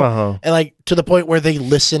 you know, and like to the point where they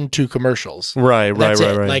listen to commercials. Right.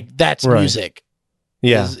 Like that's music.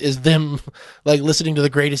 Yeah, is them like listening to the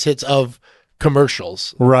greatest hits of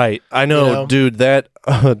commercials. Right. I know, You know? dude. That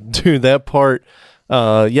part.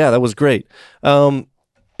 Yeah, that was great.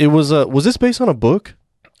 It was this based on a book?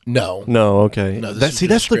 No. Okay. No, That's just a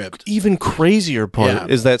the script. even crazier part Yeah.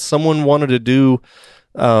 is that someone wanted to do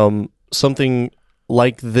something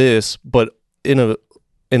like this, but in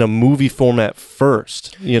a movie format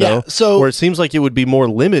first. You know, so where it seems like it would be more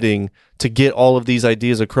limiting to get all of these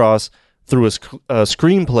ideas across through a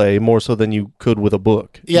screenplay more so than you could with a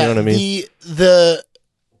book. yeah, You know what I mean?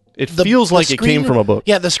 It the feels like it came from a book.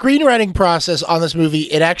 Yeah, the screenwriting process on this movie,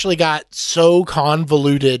 it actually got so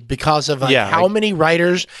convoluted because of how many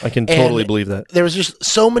writers. I can totally believe that. There was just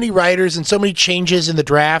so many writers and so many changes in the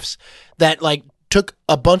drafts that like took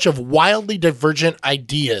a bunch of wildly divergent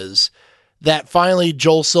ideas that finally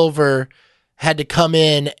Joel Silver had to come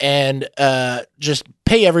in and just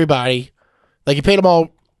pay everybody. Like he paid them all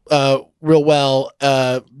real well.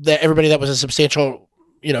 That everybody that was a substantial,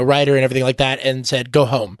 you know, writer and everything like that, and said, "Go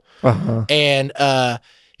home." And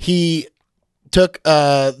he took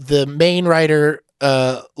the main writer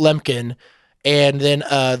Lemkin, and then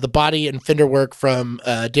the body and fender work from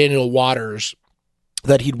Daniel Waters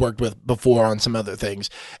that he'd worked with before on some other things,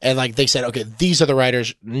 and like they said, okay, these are the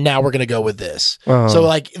writers. Now we're gonna go with this. So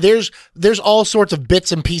like there's all sorts of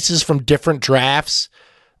bits and pieces from different drafts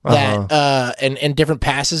that and different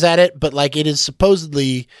passes at it, but like it is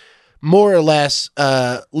supposedly more or less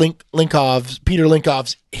Peter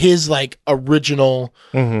Linkov's his like original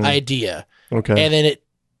idea. Okay. And then it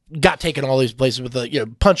got taken all these places with the, you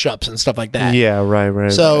know, punch ups and stuff like that. Yeah,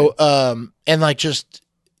 right. So and like just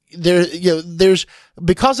there's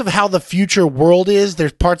because of how the future world is,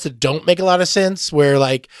 there's parts that don't make a lot of sense where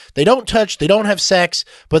like they don't touch, they don't have sex,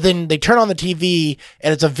 but then they turn on the TV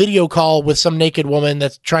and it's a video call with some naked woman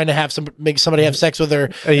that's trying to make somebody have sex with her.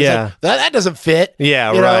 Yeah. Like, that doesn't fit.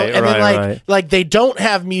 Yeah, you know? right. And then right. like they don't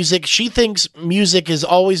have music. She thinks music has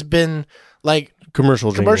always been like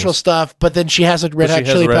commercial stuff, but then she has a Red Hot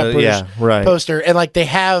Chili Peppers poster, and like they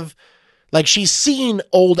have. Like she's seen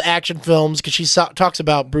old action films because she talks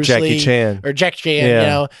about Bruce Jackie Lee Chan. or Jackie Chan. You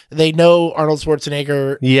know, they know Arnold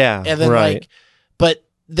Schwarzenegger. Yeah, and then like, but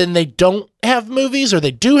then they don't have movies, or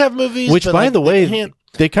they do have movies. Which, but, by like, the way,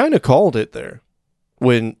 they kind of called it there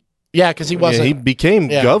when. Yeah, because he wasn't. He became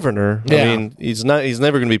governor. Yeah. I mean, he's not. He's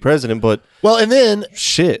never going to be president. But and then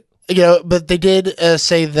shit, you know. But they did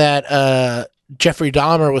say that Jeffrey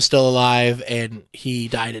Dahmer was still alive, and he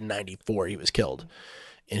died in '94. He was killed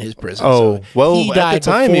in his prison. Oh, so well, he died at the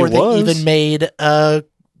time before he was. they even made.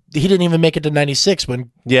 He didn't even make it to '96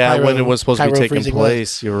 when. When it was supposed to be taking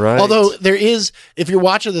place. You're right. Although there is, if you're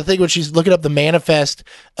watching the thing when she's looking up the manifest,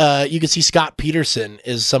 you can see Scott Peterson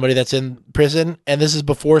is somebody that's in prison, and this is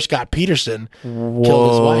before Scott Peterson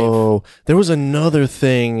killed his wife. There was another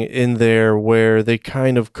thing in there where they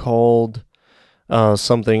kind of called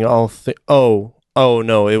something. Oh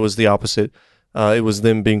no, it was the opposite. It was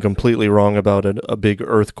them being completely wrong about a big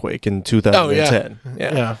earthquake in 2010.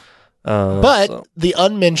 Yeah. But the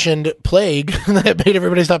unmentioned plague that made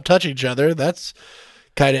everybody stop touching each other, that's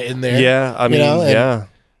kind of in there. Yeah, I mean,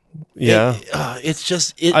 it's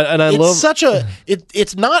just,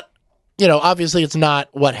 it's not, you know, obviously it's not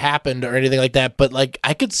what happened or anything like that, but like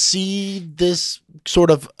I could see this sort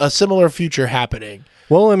of a similar future happening.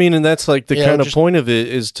 Well, I mean, and that's like the kind of point of it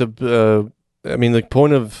is to, the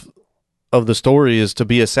point of the story is to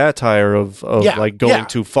be a satire of like going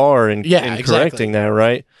too far and correcting that,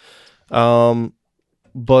 right?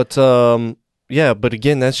 But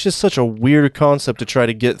again, that's just such a weird concept to try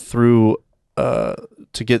to get through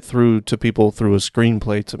to people through a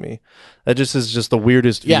screenplay. To me, that just is just the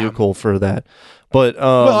weirdest vehicle for that. But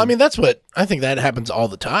I mean, that's what I think that happens all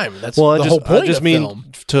the time. That's the whole point of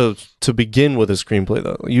film. To begin with a screenplay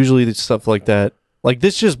though. Usually it's stuff like that. Like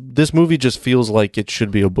this movie just feels like it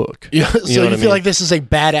should be a book. Yeah, so you feel like this is a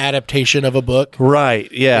bad adaptation of a book, right?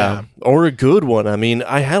 Yeah, or a good one. I mean,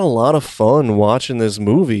 I had a lot of fun watching this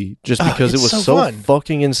movie just because it was so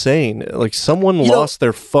fucking insane. Like someone lost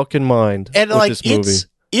their fucking mind and with like this movie.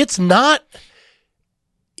 It's not.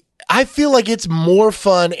 I feel like it's more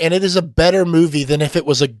fun and it is a better movie than if it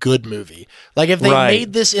was a good movie. Like if they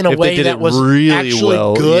made this in a way that was really actually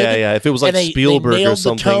good. Yeah. If it was like Spielberg or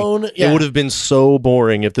something, it would have been so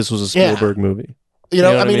boring if this was a Spielberg movie. You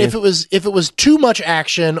know, I mean, if it was too much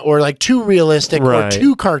action or like too realistic or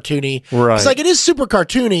too cartoony, it's like it is super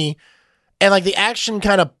cartoony. and like the action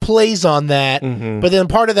kind of plays on that, but then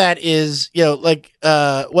part of that is, you know, like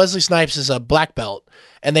Wesley Snipes is a black belt,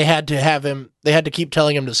 and they had to keep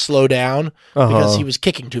telling him to slow down because he was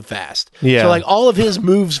kicking too fast. Yeah. So like all of his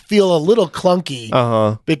moves feel a little clunky.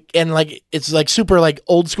 And like it's like super like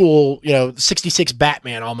old school, you know, 66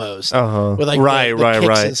 Batman almost. With like the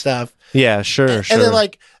kicks and stuff. Yeah, sure. And then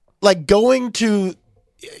like going to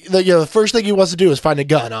the first thing he wants to do is find a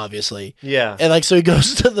gun, obviously. Yeah. And like so he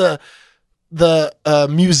goes to the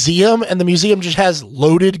museum, and the museum just has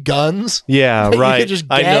loaded guns. Yeah, right.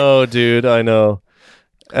 I know, dude. I know.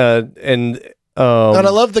 And I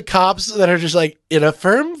love the cops that are just like, in a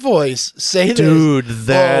firm voice, say this. Dude,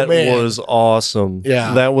 that was awesome.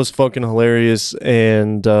 Yeah. That was fucking hilarious.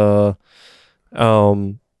 And yeah,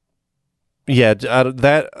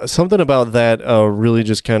 that something about that really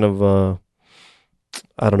just kind of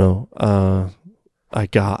I don't know. I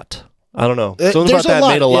don't know. Something about that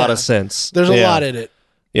made a lot of sense. There's a lot in it.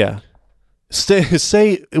 Yeah.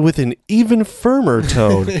 Say with an even firmer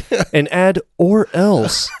tone and add or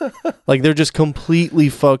else. Like they're just completely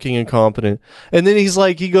fucking incompetent. And then he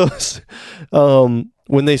goes,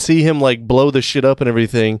 when they see him like blow the shit up and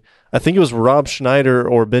everything, I think it was Rob Schneider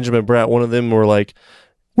or Benjamin Bratt, one of them were like,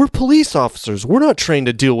 we're police officers. We're not trained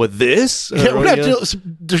to deal with this. Yeah, we're not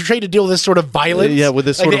trained to deal with this sort of violence. Yeah, with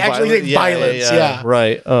this like sort of violence. Yeah.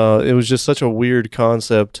 Right. It was just such a weird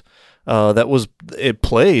concept. It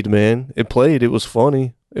played, man. It played. It was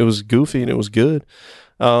funny. It was goofy, and it was good.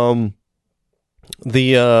 And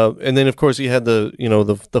then of course he had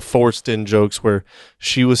the forced in jokes where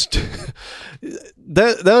she was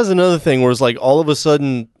that was another thing where it's like all of a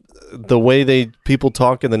sudden the way people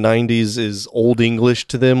talk in the 90s is old English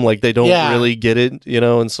to them, like they don't really get it,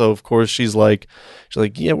 and so of course she's like,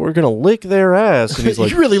 yeah, we're gonna lick their ass, and he's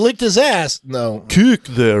like, you really licked his ass? No, kick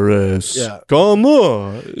their ass. Yeah, come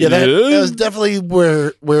on. Yeah, that was definitely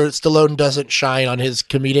where Stallone doesn't shine on his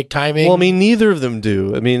comedic timing. Well, I mean, neither of them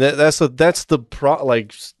do. I mean, that's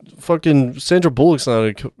like fucking Sandra Bullock's not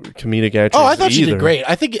a comedic actress. Oh, I thought either. She did great.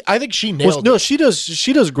 I think she nailed it. No, she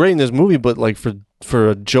does great in this movie, but like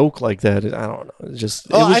for a joke like that, I don't know. It was just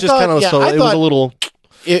kind of it was a little.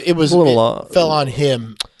 It was a little fell on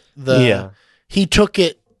him. He took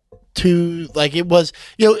it to like it was,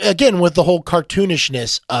 again with the whole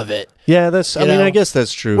cartoonishness of it. Yeah, I guess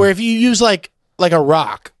that's true. Where if you use like a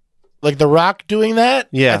Rock, like The Rock doing that,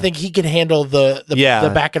 I think he can handle the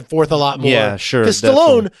back and forth a lot more. Yeah, sure. Because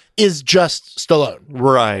Stallone is just Stallone,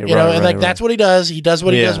 right? That's what he does. He does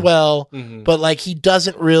what he does well, but like he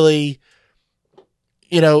doesn't really.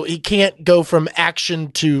 He can't go from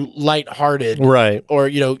action to lighthearted, right? Or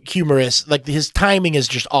humorous. Like his timing is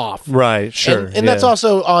just off, right? Sure, and that's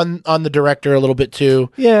also on the director a little bit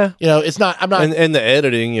too. Yeah, it's not. I'm not, and the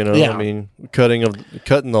editing. I mean, cutting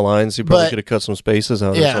the lines. He probably could have cut some spaces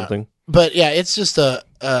out or something. But yeah, it's just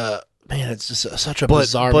it's just such a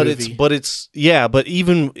bizarre movie. But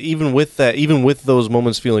even with that, even with those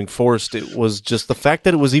moments feeling forced, it was just the fact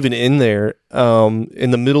that it was even in there,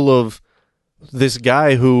 in the middle of this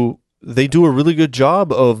guy who they do a really good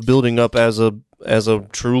job of building up as a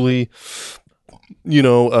truly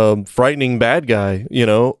frightening bad guy,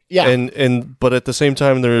 but at the same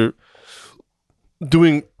time they're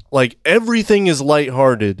doing like everything is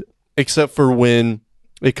lighthearted except for when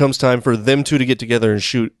it comes time for them two to get together and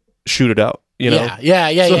shoot it out, Yeah.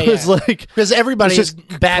 It's like because everybody is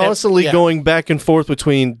constantly going back and forth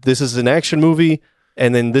between this is an action movie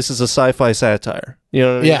and then this is a sci-fi satire, you know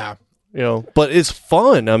what I mean? Yeah. But it's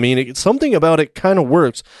fun. I mean, something about it kind of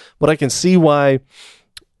works, but I can see why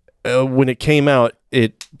when it came out,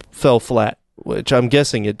 it fell flat, which I'm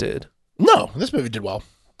guessing it did. No, this movie did well.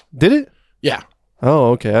 Did it? Yeah. Oh,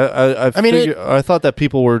 okay. I thought that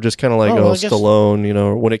people were just kind of like,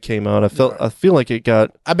 Stallone, when it came out. I feel like it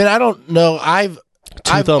got. I mean, I don't know. I've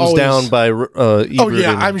thumbs down by Ebert. Oh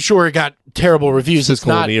yeah, I'm sure it got terrible reviews.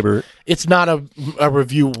 Ebert. It's not a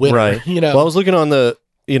review winner, right? Well, I was looking on the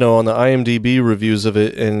IMDb reviews of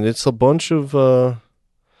it, and it's a bunch of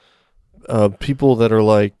people that are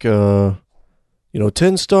like, 10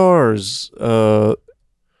 stars,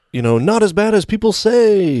 not as bad as people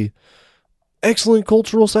say. Excellent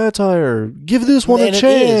cultural satire. Give this one a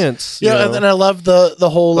chance. Yeah, and then I love the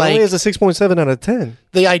whole like. It has a 6.7 out of 10.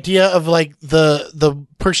 The idea of like the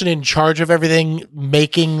person in charge of everything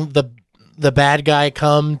making the bad guy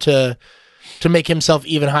come to make himself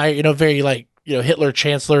even higher. Very like. Hitler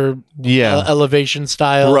Chancellor elevation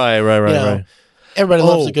style. Right. Everybody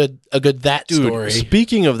loves a good that dude, story.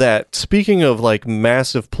 Speaking of like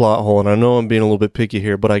massive plot hole, and I know I'm being a little bit picky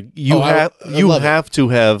here, but you have to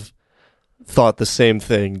have thought the same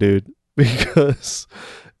thing, dude, because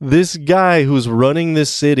this guy who's running this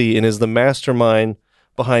city and is the mastermind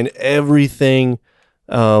behind everything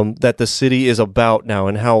that the city is about now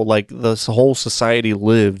and how like this whole society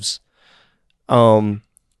lives.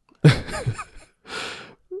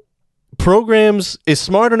 Is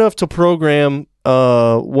smart enough to program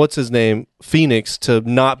what's his name, Phoenix, to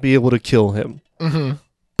not be able to kill him. Mm-hmm.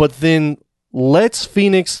 But then lets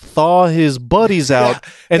Phoenix thaw his buddies out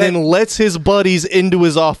and then lets his buddies into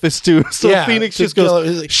his office too. So Phoenix just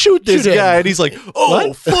goes, like, shoot this guy. And he's like,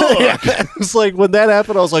 oh, fuck. It's like, when that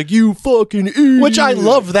happened, I was like, you fucking idiot. Which I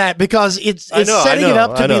love that because it's setting it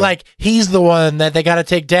up to be like, he's the one that they got to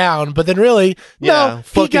take down. But then really, no,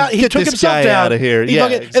 he took himself down. Out of here. Yeah,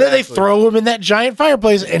 exactly. And then they throw him in that giant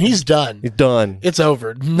fireplace and he's done. He's done. It's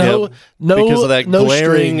over. No, because of that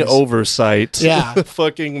glaring strings. Oversight. Yeah.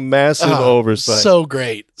 Fucking massive oversight. So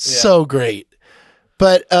great. So great.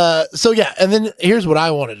 But and then here's what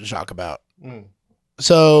I wanted to talk about.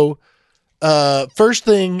 So first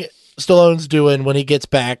thing Stallone's doing when he gets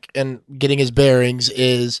back and getting his bearings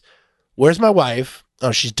is, where's my wife?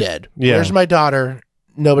 Oh, she's dead. Yeah. Where's my daughter?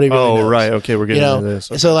 Nobody really knows. Right. Okay, we're getting into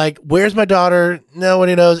this. Okay. So like, where's my daughter?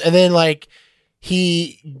 Nobody knows. And then like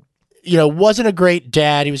he wasn't a great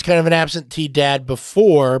dad. He was kind of an absentee dad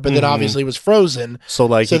before, but then obviously was frozen. So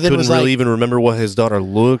like he couldn't really even remember what his daughter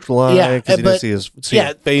looked like. Yeah, because he didn't see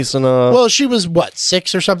her face enough. Well, she was what,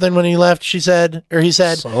 6 or something when he left. He said.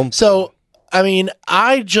 Something. So I mean,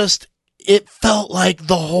 it felt like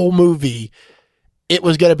the whole movie, it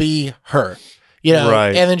was going to be her.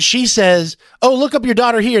 Right. And then she says, "Oh, look up your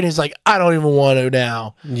daughter here," and he's like, "I don't even want to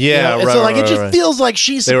now." Yeah, and so like it just feels like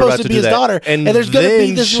she's supposed to be his daughter, and there's going to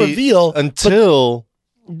be this reveal until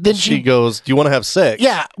then she goes, "Do you want to have sex?"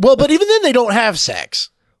 Yeah, well, but even then they don't have sex.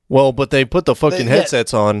 Well, but they put the fucking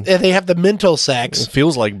headsets on. And they have the mental sex. It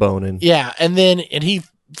feels like boning. Yeah, and he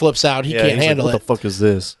flips out. He can't handle it. What the fuck is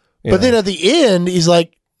this? But then at the end, he's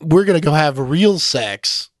like, "We're going to go have real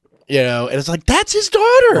sex." And it's like, that's his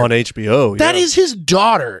daughter. On HBO. That is his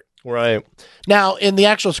daughter. Right. Now, in the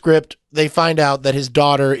actual script, they find out that his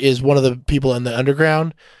daughter is one of the people in the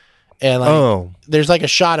underground. And like, there's like a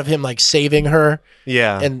shot of him like saving her.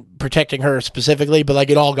 Yeah. And protecting her specifically, but like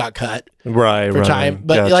it all got cut. Right, for time.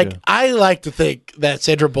 But like, I like to think that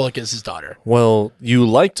Sandra Bullock is his daughter. Well, you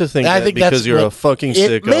like to think that because you're a fucking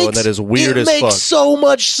sicko and that is weird as fuck. It makes so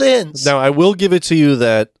much sense. Now, I will give it to you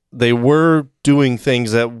that they were doing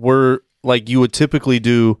things that were like you would typically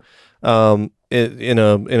do in a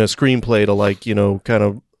screenplay to like,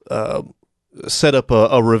 kind of set up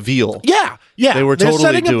a reveal. Yeah. They were totally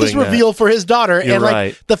setting up this reveal for his daughter. You're and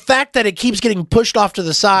like the fact that it keeps getting pushed off to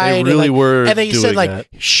the side. They really were. And they said like,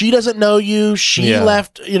 she doesn't know you. She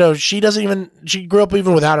left, she grew up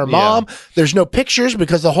even without her mom. There's no pictures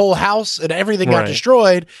because the whole house and everything got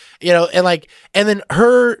destroyed, and then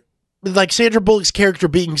her, like Sandra Bullock's character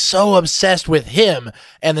being so obsessed with him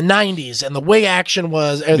and the 90s and the way action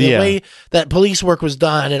was and the way that police work was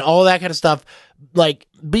done and all that kind of stuff, like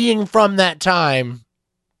being from that time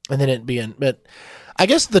and then it being, but I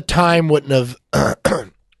guess the time wouldn't have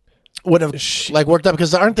like worked up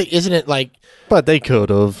because isn't it like, but they could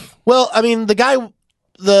have. Well, I mean, the guy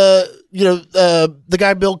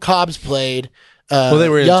Bill Cobbs played, well, they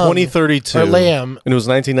were in 2032 or Lamb, and it was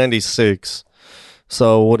 1996.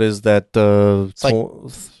 So what is that? It's like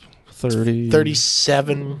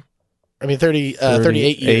 37. I mean,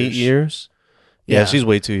 38 years. 8 years? Yeah, she's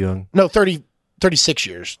way too young. No, 36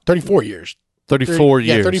 years. 34 years. 34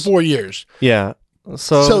 years. Yeah, 34 years. Yeah.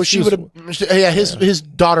 So she would have. Yeah, his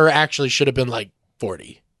daughter actually should have been like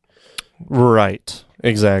 40. Right.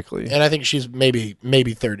 Exactly. And I think she's maybe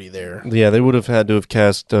 30 there. Yeah, they would have had to have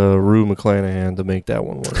cast Rue McClanahan to make that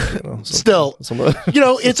one work. Still,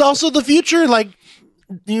 it's also the future. Like,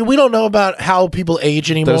 we don't know about how people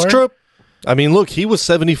age anymore. That's true. I mean, look, he was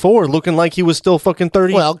 74, looking like he was still fucking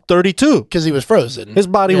 32. Because he was frozen. His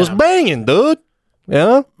body was banging, dude.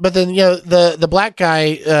 Yeah. But then, the black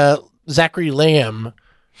guy, Zachary Lamb,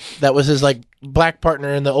 that was his, like, black partner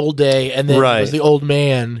in the old day, and then was the old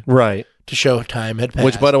man. Right. To show time had passed.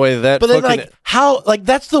 Which, by the way, but then, like, how, like,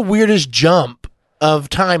 that's the weirdest jump of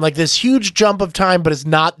time. Like, this huge jump of time, but it's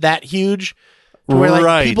not that huge. Where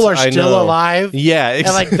like people are still alive, and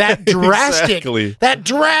like that drastic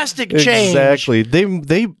change. Exactly,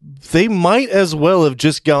 they might as well have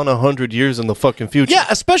just gone 100 years in the fucking future. Yeah,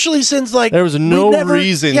 especially since like there was no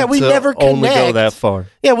reason to only go that far.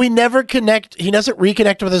 Yeah, we never connect. He doesn't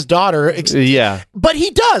reconnect with his daughter. But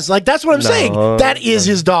he does. Like that's what I'm saying. That is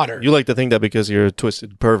his daughter. You like to think that because you're a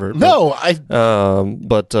twisted pervert. No, yeah,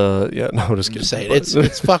 no, just kidding.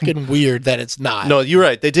 It's fucking weird that it's not. No, you're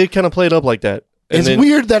right. They did kind of play it up like that. It's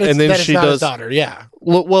weird that it's not his daughter. Yeah.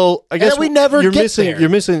 Well, I guess we never you're get missing. there. You're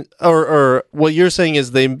missing, or what you're saying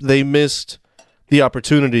is they missed the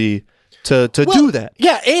opportunity to do that.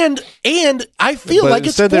 Yeah, and I feel like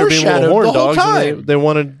it's instead they were being little foreshadowed horn the whole dogs. time. And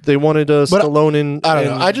they wanted Stallone and I don't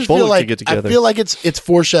know. and I just Bullock feel like to get together. I feel like it's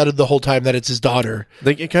foreshadowed the whole time that it's his daughter.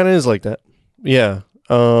 It kind of is like that. Yeah.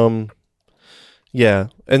 Yeah.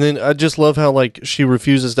 And then I just love how like she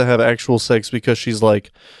refuses to have actual sex because she's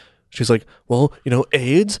like, well,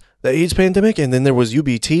 AIDS, the AIDS pandemic, and then there was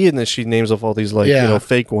UBT, and then she names off all these like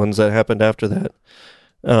fake ones that happened after that.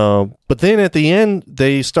 But then at the end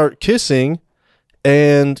they start kissing,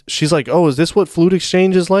 and she's like, "Oh, is this what flute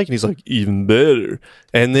exchange is like?" And he's like, "Even better."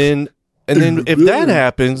 And then if that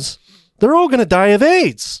happens, they're all gonna die of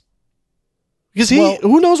AIDS. Because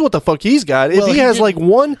who knows what the fuck he's got? If he has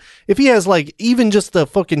if he has like even just the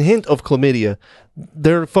fucking hint of chlamydia,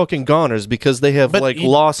 they're fucking goners because they have like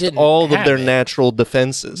lost all of their natural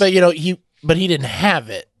defenses. But he didn't have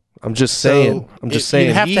it. I'm just saying.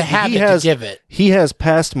 You have to have it to give it. He has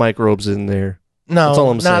past microbes in there. No, that's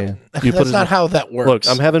all I'm saying. That's not how that works. Look,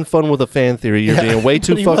 I'm having fun with a fan theory. You're being way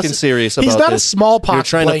too fucking serious about this. He's not a smallpox You're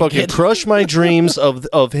trying to fucking crush my dreams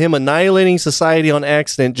of him annihilating society on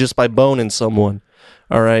accident just by boning someone.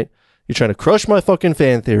 All right? You're trying to crush my fucking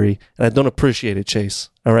fan theory, and I don't appreciate it, Chase.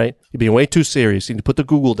 All right? You're being way too serious. You need to put the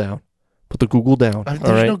Google down. Put the Google down.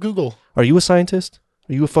 There's no Google. Are you a scientist?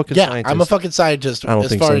 Are you a fucking scientist? Yeah, I'm a fucking scientist. I don't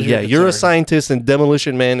think so. Yeah, you're a scientist, and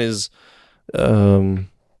Demolition Man is...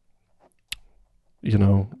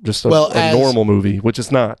 just a normal movie, which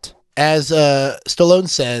is not. As Stallone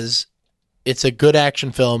says, it's a good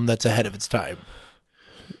action film that's ahead of its time.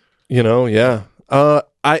 Yeah. As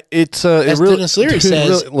Dennis Leary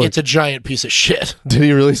says, it's a giant piece of shit. Did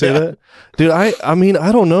he really say that? Dude, I mean,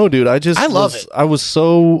 I don't know, dude. I love it. I was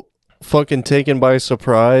so fucking taken by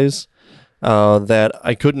surprise that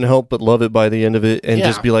I couldn't help but love it by the end of it and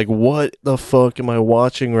just be like, what the fuck am I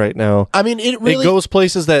watching right now? I mean, it goes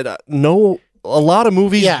places that a lot of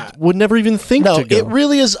movies would never even think to go. It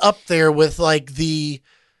really is up there with like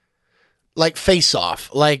Face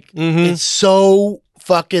Off. Like it's so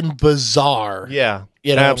fucking bizarre. Yeah.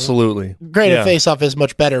 Absolutely. Granted, Face Off is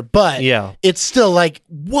much better, but it's still like,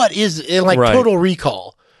 what is it? Like Total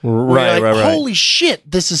Recall. Right. Holy shit,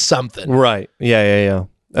 this is something. Right. Yeah.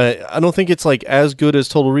 I don't think it's like as good as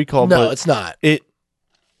Total Recall. No, but it's not. I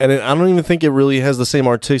don't even think it really has the same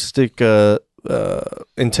artistic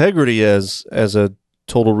integrity as a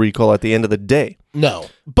Total Recall at the end of the day. No,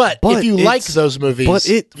 but if you like those movies,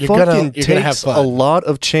 you're fucking gonna have fun. A lot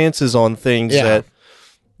of chances on things that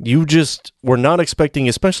you just were not expecting,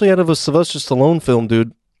 especially out of a Sylvester Stallone film,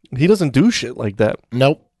 dude. He doesn't do shit like that.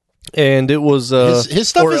 Nope. And it was his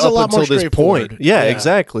stuff is a lot more straightforward. Yeah,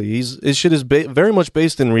 exactly. His shit is very much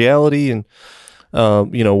based in reality and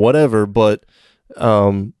whatever. But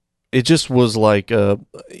it just was like,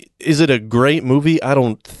 is it a great movie? I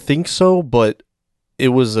don't think so, but it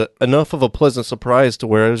was enough of a pleasant surprise to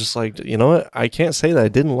where I was just like, you know what? I can't say that I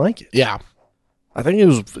didn't like it. Yeah. I think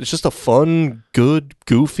it's just a fun, good,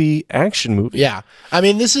 goofy action movie. Yeah. I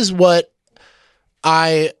mean, this is what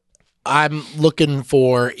I'm looking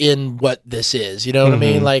for in what this is. You know what I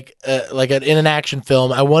mean? Like in an action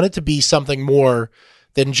film, I want it to be something more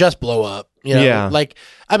than just blow up. Like,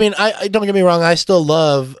 I mean, I don't get me wrong. I still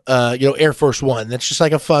love, Air Force One. That's just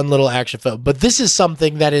like a fun little action film. But this is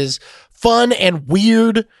something that is fun and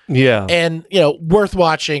weird. Yeah. And, worth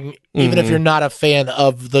watching, even if you're not a fan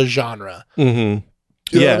of the genre. Mm-hmm.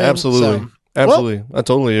 Yeah, absolutely. Absolutely. Well, I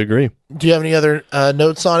totally agree. Do you have any other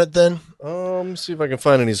notes on it then? Let me see if I can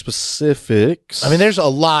find any specifics. I mean, there's a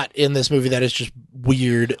lot in this movie that is just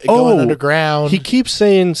weird. Going underground. He keeps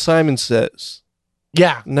saying Simon Says.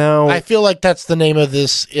 Yeah. Now, I feel like that's the name of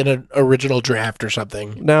this in an original draft or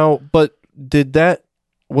something. Now, but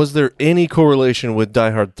was there any correlation with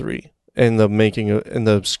Die Hard 3 and the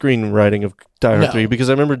screenwriting of Die Hard 3? Because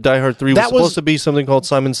I remember Die Hard 3 was supposed to be something called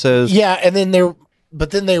Simon Says. Yeah, and then there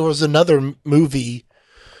was another movie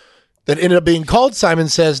that ended up being called Simon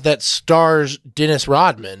Says that stars Dennis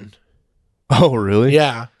Rodman. Oh, really?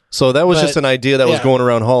 Yeah. So that was just an idea that was going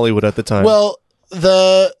around Hollywood at the time. Well,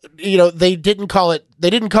 they didn't call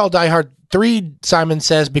Die Hard 3 Simon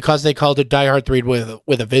Says because they called it Die Hard 3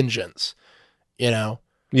 with a Vengeance. Yeah.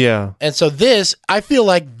 And so I feel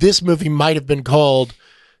like this movie might have been called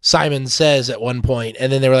Simon Says at one point,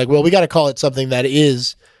 and then they were like, well, we got to call it something that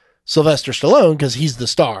is Sylvester Stallone because he's the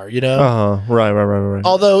star, Right.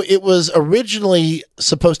 Although it was originally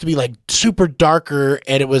supposed to be like super darker,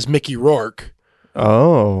 and it was Mickey Rourke.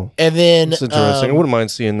 Oh, and then that's interesting. I wouldn't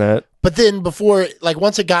mind seeing that. But then before, like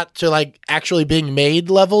once it got to like actually being made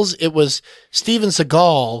levels, it was Steven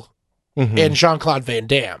Seagal and Jean-Claude Van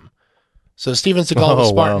Damme. So Steven Seagal was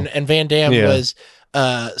Spartan and Van Damme was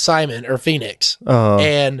Simon or Phoenix.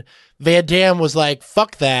 And Van Damme was like,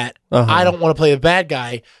 fuck that. I don't want to play the bad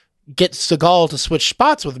guy. Get Seagal to switch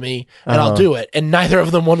spots with me and I'll do it. And neither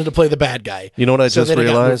of them wanted to play the bad guy. You know what I just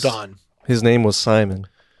realized? Got moved on. His name was Simon.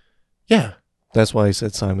 Yeah. That's why he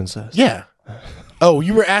said Simon Says. Yeah. Oh,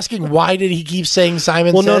 you were asking why did he keep saying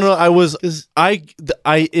Simon Says? Well, no,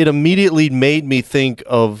 it immediately made me think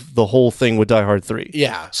of the whole thing with Die Hard 3.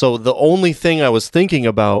 Yeah. So the only thing I was thinking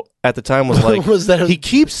about at the time was like, he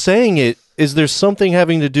keeps saying it. Is there something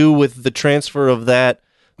having to do with the transfer of that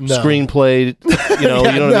screenplay? You know,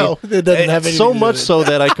 you know what I mean? It doesn't have anything so to much do with so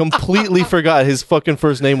that I completely forgot his fucking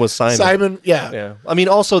first name was Simon. Simon, yeah. I mean,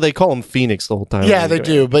 also they call him Phoenix the whole time. Yeah, they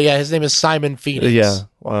do. But yeah, his name is Simon Phoenix. Yeah.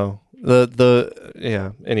 Wow.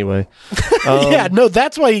 Anyway. Yeah, no,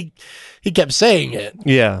 that's why he kept saying it.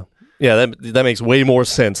 Yeah. Yeah, that makes way more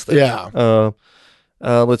sense then. Yeah.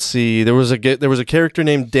 Let's see. There was a character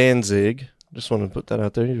named Danzig. Just want to put that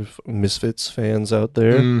out there. You Misfits fans out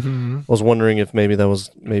there. I was wondering if maybe that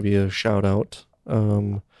was a shout out.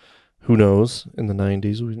 Who knows? In the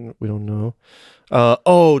 90s, we don't know.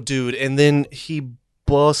 Oh, dude, and then he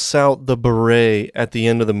busts out the beret at the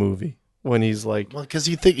end of the movie. When he's like, well, because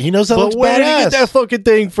he knows that looks where did he badass. get that fucking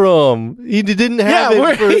thing from? He didn't have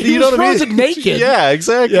it. He was frozen naked. Yeah,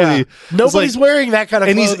 exactly. Yeah. Nobody's wearing that kind of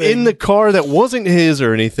clothing. And he's in the car that wasn't his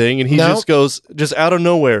or anything, and he just goes out of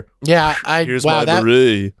nowhere. Yeah, Here's my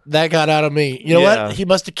beret. That got out of me. You know what? He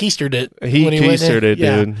must have keistered it. He keistered it,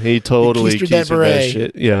 dude. He totally keistered that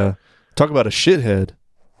shit. Yeah. Talk about a shithead.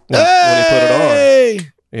 When he put it on.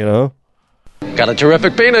 You know? Got a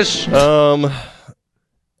terrific penis.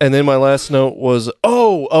 And then my last note was,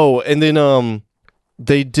 and then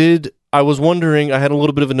they did, I was wondering, I had a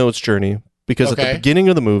little bit of a notes journey, because at the beginning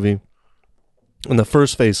of the movie, in the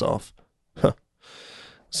first face-off,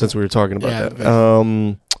 since we were talking about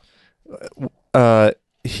that,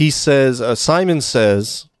 he says, Simon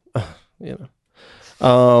says,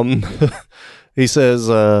 he says,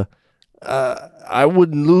 I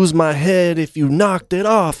wouldn't lose my head if you knocked it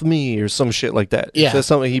off me, or some shit like that. Yeah. So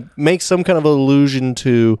something, he makes some kind of allusion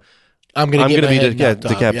to I'm gonna be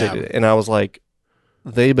decapitated. And I was like,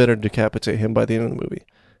 they better decapitate him by the end of the movie.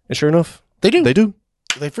 And sure enough, they do.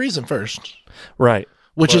 They freeze him first. Right.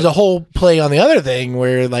 Which is a whole play on the other thing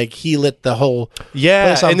where like he lit the whole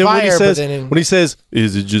place on and then fire, when he says,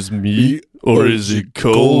 is it just me or is it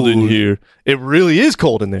cold in here? It really is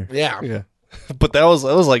cold in there. Yeah. Yeah. But I was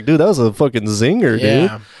like, dude, that was a fucking zinger,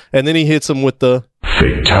 dude. And then he hits him with the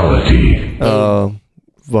fatality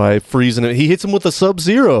by freezing it. He hits him with a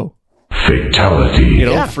Sub-Zero fatality. You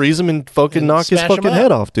know, freeze him and fucking knock his fucking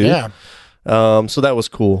head off, dude. Yeah. So that was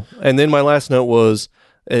cool. And then my last note was,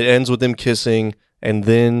 it ends with them kissing, and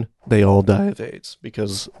then they all die of AIDS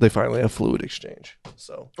because they finally have fluid exchange.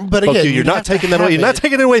 So, but again, you're not taking that away. You're not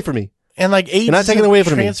taking it away from me. And like AIDS, you're not taking it away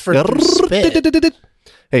from me. Spit.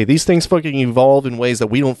 Hey, these things fucking evolve in ways that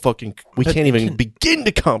we can't even begin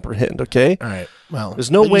to comprehend, okay? All right. Well, there's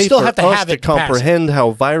no way for us to comprehend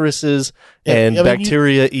how viruses and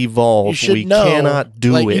bacteria evolve. We cannot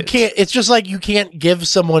do it. You can't. It's just like you can't give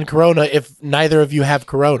someone corona if neither of you have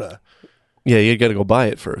corona. Yeah, you got to go buy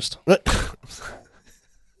it first. It's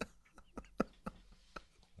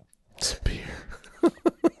a beer.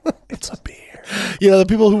 It's a beer. You know, the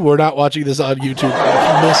people who were not watching this on YouTube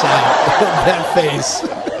miss out that face.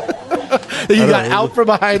 You got out from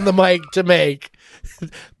behind the mic to make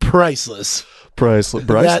priceless. Priceless.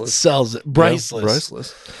 That sells it. Priceless. Yeah,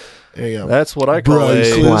 priceless. There you go. That's what I call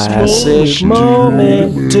a classic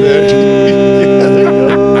moment.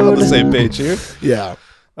 On the same page here. Yeah.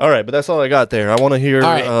 All right, but that's all I got there. I want to hear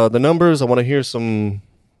the numbers. I want to hear some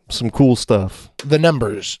cool stuff. The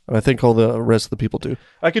numbers. And I think all the rest of the people do.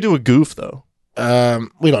 I could do a goof though.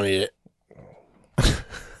 We don't need it.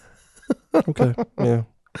 Okay. Yeah.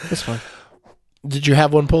 That's fine. Did you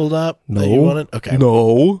have one pulled up? No. That you wanted? Okay.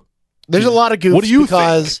 No. There's a lot of goofs. What do you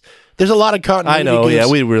because think? There's a lot of continuity. I know. Goofs. Yeah,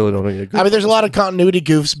 we really don't need a goof. I mean, there's a lot of continuity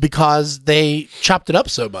goofs because they chopped it up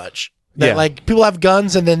so much. That like people have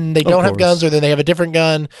guns and then they don't have guns, or then they have a different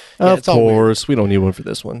gun. Yeah, of course, we don't need one for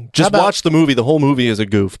this one. Just watch the movie. The whole movie is a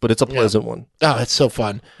goof, but it's a pleasant one. Oh, it's so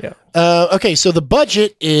fun. Yeah. Okay, so the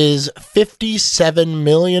budget is $57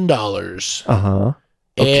 million. Okay.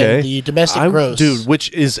 And the domestic gross, dude,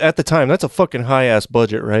 which is at the time, that's a fucking high ass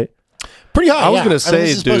budget, right? Pretty high. I was gonna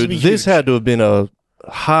say, dude, this had to have been a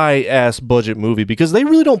high ass budget movie because they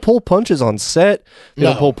really don't pull punches on set. They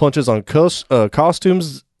don't pull punches on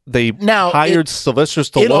costumes. they Now, hired Sylvester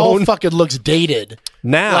It all Stallone. fucking looks dated.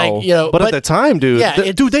 Now, like, you know, but at the time, dude,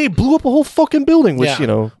 yeah, dude, they blew up a whole fucking building. Which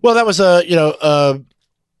Well, that was that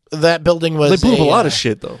building was they blew up a lot of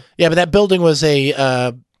shit though. Yeah, but that building was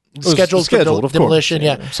scheduled for of demolition.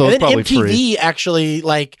 course. Yeah, So and it's then probably MTV free. actually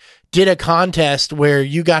did a contest where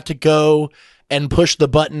you got to go and push the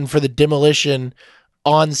button for the demolition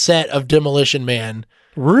on set of Demolition Man.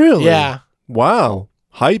 Really? Yeah. Wow.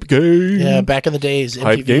 Hype game. Yeah, back in the days, MTV.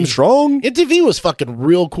 Hype game strong. MTV was fucking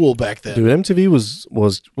real cool back then. Dude, MTV was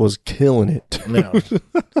killing it. No.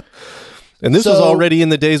 And this was already in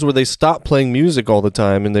the days where they stopped playing music all the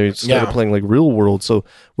time and they started playing like real world. So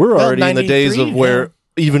we're already in the days of where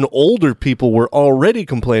even older people were already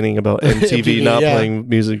complaining about MTV not playing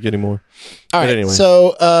music anymore. All right. Anyway.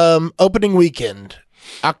 So opening weekend,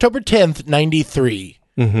 October 10th, 93.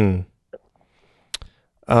 Mm-hmm.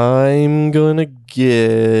 I'm gonna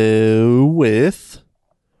go with.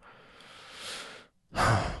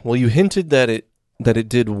 Well, you hinted that it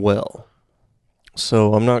did well,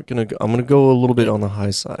 so I'm not gonna. I'm gonna go a little bit on the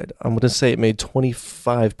high side. I'm gonna say it made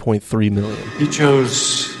 $25.3 million. You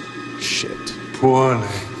chose Shit. poorly.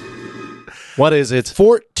 What is it?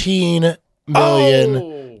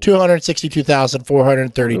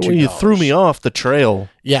 14,262,432. Well, you threw me off the trail.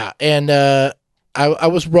 Yeah, and I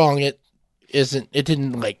was wrong. It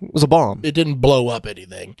didn't It was a bomb. it didn't blow up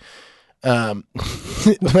anything. Well,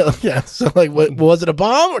 yeah. So what was it, a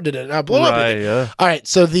bomb or did it not blow up anything? Yeah. All right.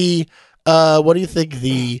 So the what do you think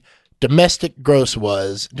the domestic gross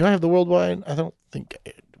was? Do I have the worldwide? I don't think I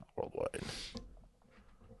had worldwide.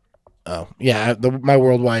 Oh yeah, my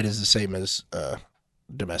worldwide is the same as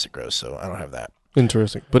domestic gross, so I don't have that.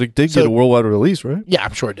 Interesting, but it did get a worldwide release, right? Yeah,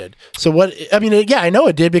 I'm sure it did. So what? I mean, yeah, I know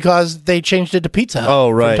it did because they changed it to Pizza Hut. Oh,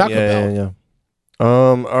 right. From Taco Bell. Yeah.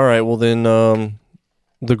 All right. Well, then,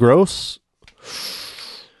 the gross.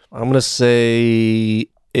 I'm gonna say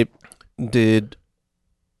it did.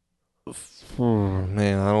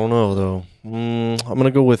 Man, I don't know though. I'm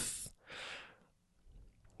gonna go with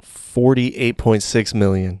 $48.6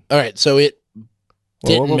 million. All right, so it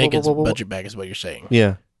didn't Whoa, make its whoa. budget back, is what you're saying.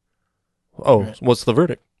 Yeah. Oh, Right. what's the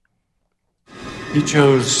verdict? You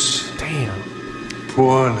chose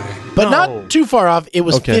poorly. But No. not too far off. It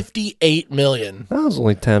was Okay. 58 million. That was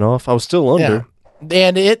only 10 off. I was still under. Yeah.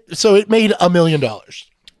 And it made $1 million.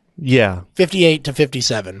 Yeah. 58 to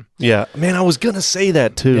 57. Yeah. Man, I was gonna say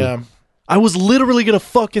that too. Yeah. I was literally gonna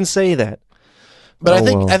fucking say that. But Oh,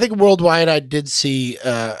 well. I think worldwide I did see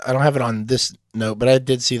I don't have it on this note, but I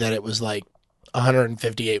did see that it was like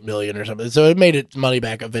 158 million or something. So it made its money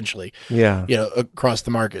back eventually, Yeah. across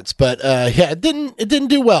the markets. But yeah, it didn't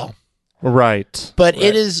do well. Right. But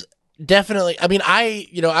it is definitely, I mean, I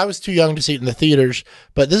was too young to see it in the theaters,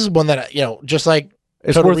 but this is one that, just like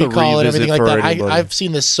It's Total worth a Recall and revisit everything like for that. anybody. I've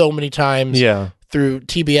seen this so many times Yeah. through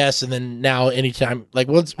TBS, and then now anytime, like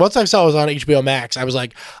once I saw it was on HBO Max, I was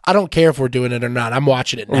like, I don't care if we're doing it or not. I'm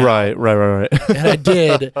watching it now. Right. And I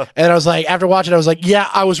did. And I was like, after watching it, I was like, yeah,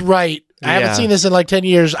 I was right. I haven't Yeah. seen this in like 10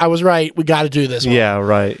 years. I was right. We got to do this one. Yeah.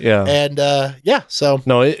 Right. Yeah. And so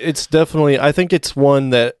No, it's definitely. I think it's one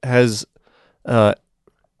that has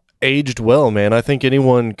aged well, man. I think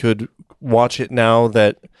anyone could watch it now.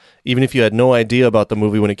 That even if you had no idea about the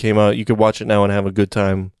movie when it came out, you could watch it now and have a good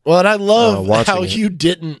time. well, and I love watching how it. you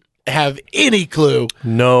didn't have any clue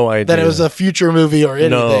No idea that it was a future movie or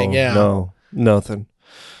anything. No, Yeah. no, nothing.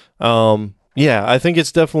 Yeah, I think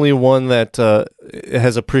it's definitely one that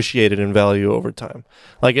has appreciated in value over time.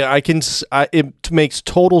 Like it makes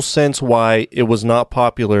total sense why it was not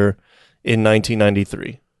popular in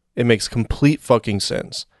 1993. It makes complete fucking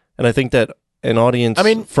sense, and I think that an audience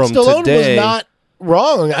from Stallone today was not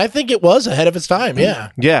wrong. I think it was ahead of its time. Yeah.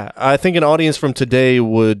 Yeah, I think an audience from today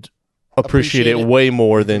would appreciate it way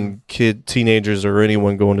more than teenagers or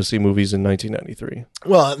anyone going to see movies in 1993.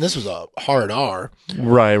 Well, and this was a hard R.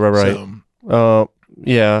 Right. So,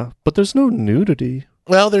 Yeah, but there's no nudity.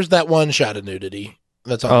 well, there's that one shot of nudity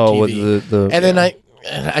that's on with TV. Then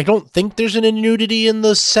I don't think there's any nudity in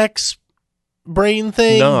the sex brain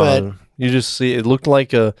thing, but you just see it looked like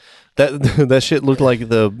that shit looked like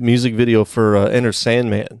the music video for Enter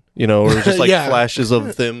Sandman, or just like Yeah. flashes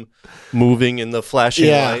of them moving and the flashing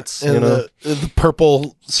lights, and the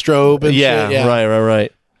purple strobe and yeah, shit. Yeah,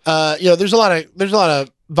 right. There's a lot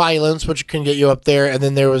of violence which can get you up there, and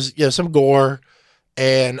then there was some gore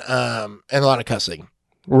and a lot of cussing.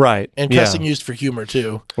 Right. And cussing used for humor,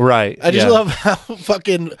 too. Right. I just love how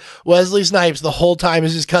fucking Wesley Snipes the whole time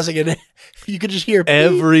is just cussing, and you could just hear like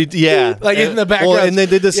in the background. Well, and they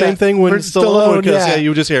did the same thing when Stallone would cuss. Yeah, you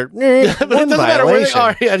would just hear, but it doesn't matter where they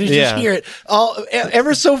are. Yeah, you just hear it all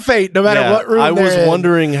ever so faint, no matter what room I was they're in.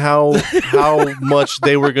 wondering how much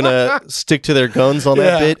they were going to stick to their guns on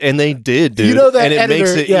that bit, and they did, dude. You know that and it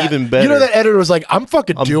editor, makes it even better. You know that editor was like, I'm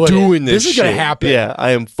fucking doing this. This is going to happen. Yeah,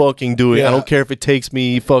 I am fucking doing it. I don't care if it takes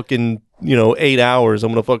me fucking 8 hours.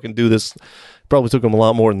 I'm gonna fucking do this. Probably took them a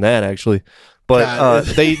lot more than that, actually. But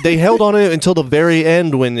they held on it until the very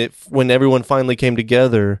end when everyone finally came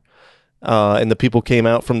together, and the people came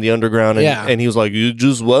out from the underground, and he was like, why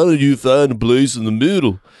don't you find a place in the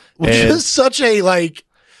middle? Which is such a like.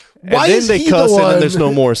 Why and then is they he cuss the one? and then there's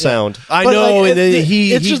no more sound. I But, know, like, and then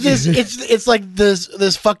it's just this. It's like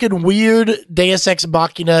this fucking weird Deus Ex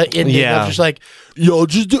Machina ending. Of just like, yo,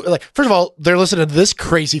 just do it. Like, first of all, they're listening to this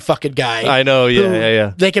crazy fucking guy. I know,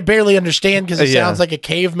 yeah. They can barely understand because he sounds like a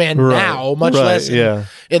caveman now, much less in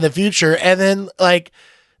the future. And then like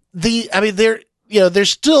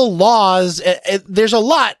there's still laws. There's a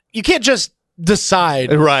lot. You can't just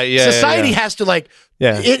decide. Right. Yeah. Society has to like.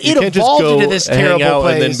 Yeah, it evolved into this terrible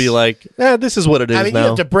place, and then be like, this is what it is. I mean, now. you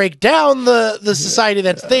have to break down the society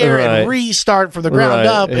that's there and restart from the ground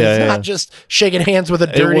up. It's not just shaking hands with a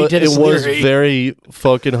dirty Dennis Leary. It was very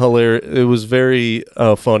fucking hilarious. It was very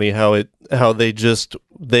funny how they just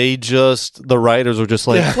the writers were just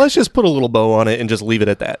like, let's just put a little bow on it and just leave it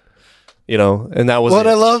at that, And that was what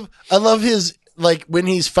I love his like when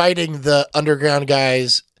he's fighting the underground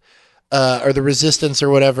guys or the resistance or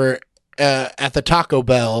whatever. At the Taco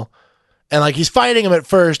Bell, and like he's fighting them at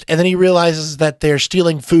first, and then he realizes that they're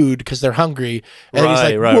stealing food because they're hungry, and he's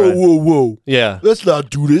like, whoa, yeah, let's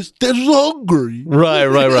not do this. They're hungry.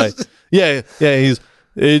 Right. Yeah.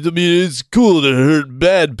 It's cool to hurt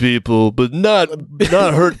bad people, but not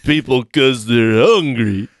hurt people because they're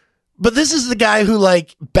hungry. But this is the guy who,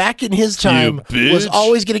 like, back in his time, was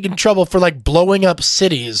always getting in trouble for like blowing up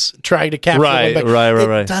cities, trying to capture them. Right.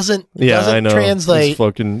 It doesn't translate. It's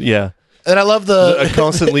fucking And I love a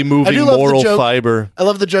constantly moving moral fiber. I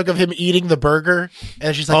love the joke of him eating the burger,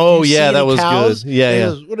 and she's like, "Oh yeah, that was cows? good." Yeah, He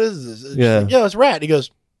goes, what is this? Yeah, it's rat. And he goes,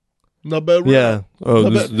 "Not bad." Rat. Yeah. Oh,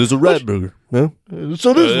 there's a rat burger. No.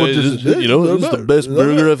 So this is what this is. This is the best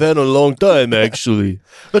burger I've had in a long time, actually.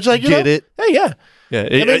 But like, get it? Hey, yeah. Yeah,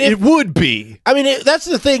 it would be. I mean, that's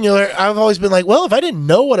the thing. I've always been like, well, if I didn't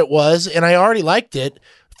know what it was and I already liked it,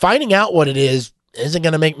 finding out what it is isn't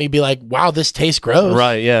going to make me be like, wow, this tastes gross.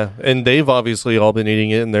 Right, yeah. And they've obviously all been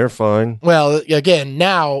eating it and they're fine. Well, again,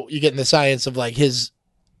 now you get in the science of like his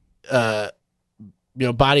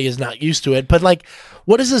body is not used to it. But like,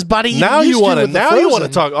 what is his body now used you want to? Now you want to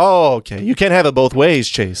talk. Oh, okay. You can't have it both ways,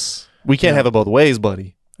 Chase. We can't have it both ways,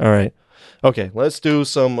 buddy. All right. Okay, let's do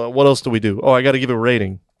some. What else do we do? Oh, I got to give it a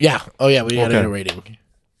rating. Yeah. Oh, yeah. We got to get a rating.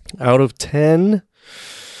 Out of 10,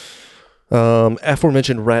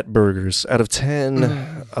 aforementioned rat burgers. Out of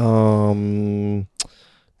 10,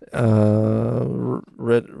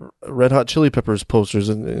 red hot chili peppers posters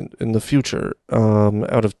in the future.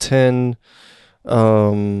 Out of 10,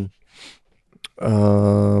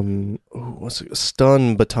 what's it?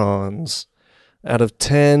 Stun batons. Out of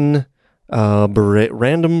 10.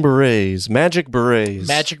 Random berets, magic berets,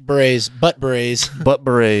 butt berets.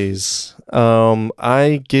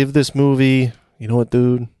 I give this movie, you know what,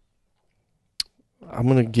 dude? I'm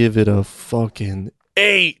gonna give it a fucking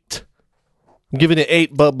 8. I'm giving it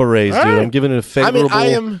 8 butt berets, dude. Right. I'm giving it a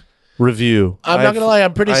favorable review. I'm not gonna lie,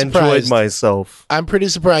 I'm pretty surprised. I enjoyed myself. I'm pretty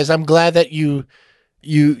surprised. I'm glad that you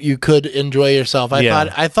could enjoy yourself.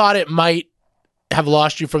 I thought it might have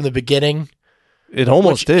lost you from the beginning. It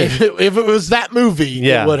almost did. If it was that movie,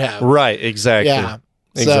 it would have. Right, exactly. Yeah.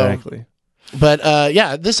 Exactly. But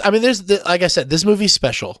there's like I said, this movie's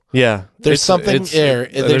special. Yeah. There's something there.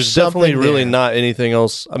 There's definitely really not anything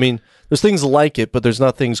else. I mean, there's things like it, but there's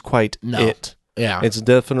not things quite it. Yeah. It's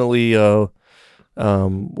definitely what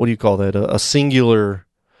do you call that? A singular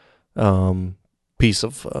piece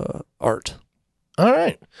of art. All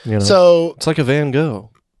right. So it's like a Van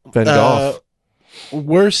Gogh. Van Gogh.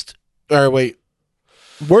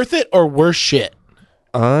 Worth it or worse shit?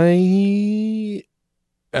 I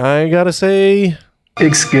gotta say,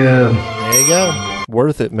 it's good. There you go.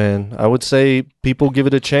 Worth it, man. I would say people give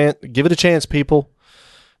it a chance. Give it a chance, people.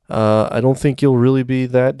 I don't think you'll really be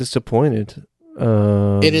that disappointed.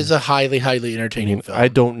 It is a highly, highly entertaining film. I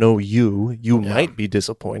don't know you. You might be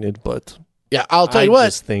disappointed, but yeah, I'll tell you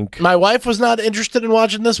what. Think my wife was not interested in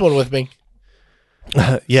watching this one with me.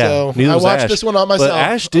 Yeah, So neither I was watched Ash. this one on myself. But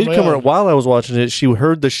Ash on did my come own. around while I was watching it. She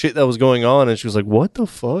heard the shit that was going on, and she was like, "What the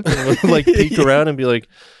fuck?" And like peek around and be like,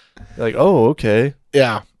 "Oh, okay,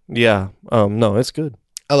 Yeah, yeah." No, it's good.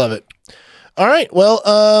 I love it. All right, well,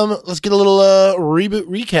 let's get a little reboot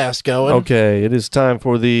recast going. Okay, it is time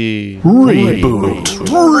for the Reboot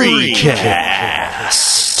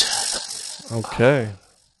Recast. Okay.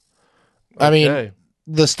 I mean, Okay.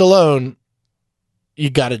 the Stallone, you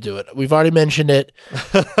got to do it. We've already mentioned it.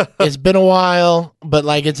 It's been a while, but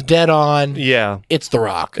like it's dead on. Yeah, It's The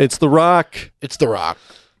Rock. it's The Rock. It's The Rock.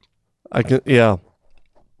 I can. Yeah,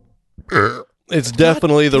 it's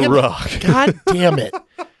definitely The damn it. Rock. God damn it.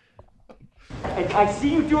 I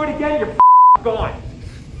see you do it again, you're gone.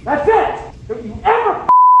 That's it! Don't you ever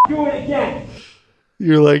do it again!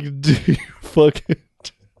 You're like, do you fucking?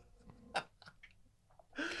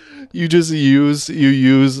 You just use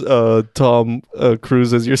Tom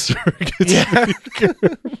Cruise as your surrogate speaker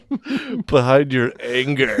behind your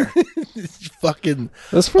anger. Fucking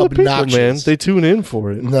That's for the people, man. obnoxious. They tune in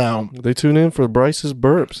for it. No. They tune in for Bryce's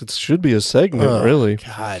burps. It should be a segment, really.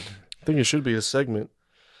 God. I think it should be a segment.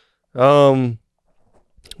 But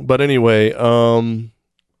anyway,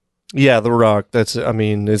 yeah, The Rock. I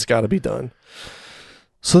mean, it's got to be done.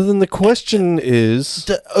 So then the question is,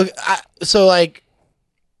 So like,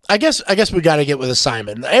 I guess we got to get with a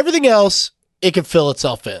Simon. Everything else, it can fill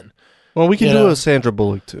itself in. well, we can You do know. a Sandra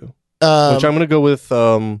Bullock too, which Um, I'm going to go with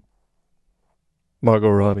Margot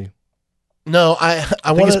Robbie. no, I I think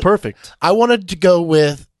wanted, it's perfect. I wanted to go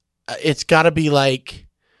with. It's got to be like,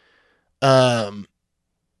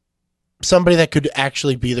 somebody that could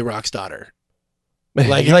actually be The Rock's daughter.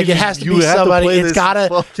 Like it has to be somebody. It's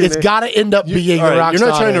gotta end up being all The right, Rock's you're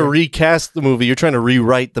not trying to daughter. recast the movie. You're trying to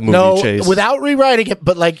rewrite the movie, No, Chase. without rewriting it,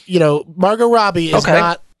 but like, Margot Robbie is Okay.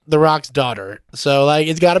 not The Rock's daughter. So like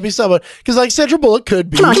it's gotta be someone, because like Sandra Bullock could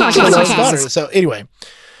be The Rock's daughter. So anyway.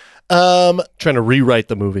 trying to rewrite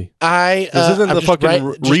the movie. This isn't the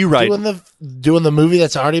fucking rewrite. doing the movie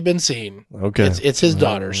that's already been seen. Okay. It's his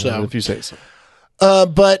daughter, so if you say so.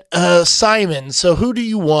 but Simon, so who do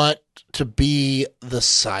you want to be the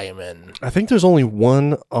Simon? I think there's only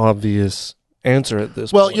one obvious answer at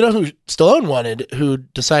this Well, point. you know who Stallone wanted, who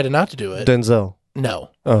decided not to do it? Denzel. No.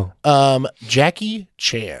 Oh, Jackie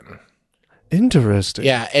Chan. interesting.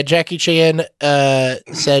 Yeah, and Jackie Chan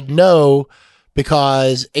said no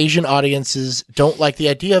because Asian audiences don't like the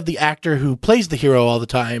idea of the actor who plays the hero all the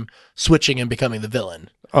time switching and becoming the villain.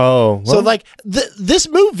 Oh, well, So like this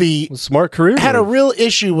movie smart career. had a move. real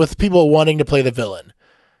issue with people wanting to play the villain.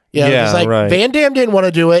 Yeah, Yeah, it's like right. Van Damme didn't want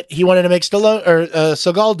to do it. He wanted to make Stallone or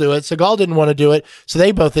Seagal do it. Seagal didn't want to do it, so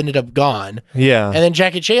they both ended up gone. Yeah. And then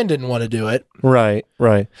Jackie Chan didn't want to do it. Right.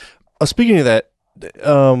 Speaking of that,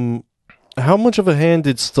 how much of a hand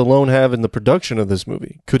did Stallone have in the production of this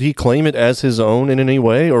movie? Could he claim it as his own in any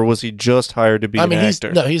way, or was he just hired to be an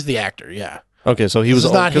actor? he's the actor. Yeah. Okay, so he was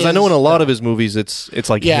is not because I know in his- a lot of his movies it's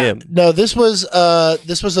like Yeah. him. No, this was a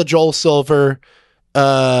Joel Silver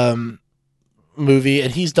movie,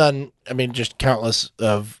 and he's done, I mean, just countless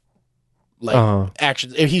of like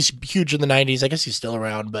actions. He's huge in the 90s. I guess he's still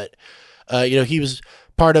around, but he was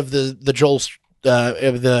part of the Joel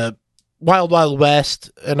of the Wild Wild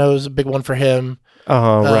West, and it was a big one for him.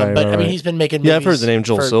 Right. But I mean, he's been making Yeah, I've movies heard the name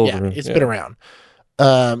Joel for- Silver. Yeah, it's Yeah. been around.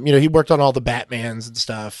 He worked on all the Batmans and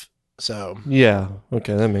stuff. So Yeah.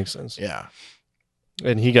 Okay, that makes sense. yeah.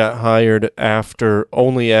 And he got hired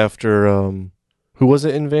only after who was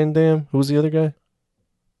it in Van Damme? Who was the other guy?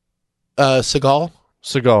 Seagal.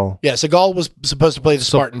 Seagal. Yeah, Seagal was supposed to play the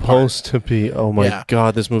Spartan part. Supposed to be. Oh my Yeah.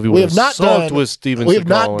 god, this movie We would have have not sucked done- with Steven. We have Seagal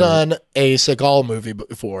not in it. done a Seagal movie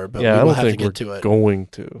before, but Yeah, we I will don't have to think get we're to it. going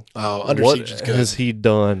to. Oh, Under What Siege is good. has he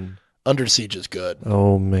done? Under Siege is good.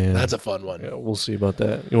 Oh man, That's a fun one. yeah. We'll see about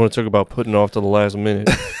that. You want to talk about putting off to the last minute?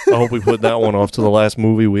 I hope we put that one off to the last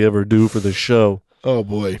movie we ever do for the show. Oh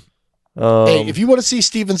boy. Hey, if you want to see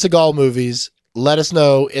Steven Seagal movies, let us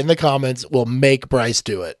know in the comments. We'll make Bryce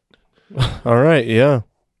do it. all right, yeah,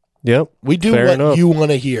 yep, We do Fair what enough. you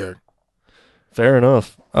want to hear. fair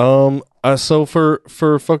enough. So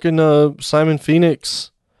for fucking Simon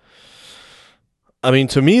Phoenix, I mean,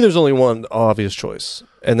 to me, there's only one obvious choice,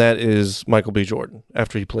 and that is Michael B. Jordan.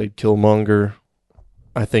 After he played Killmonger,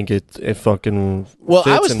 I think it fucking Well,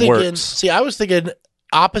 fits I was and thinking. works. See, I was thinking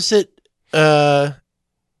opposite. The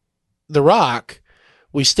Rock.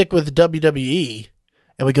 We stick with WWE,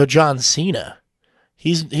 and we go John Cena.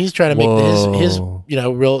 He's trying to make his Whoa.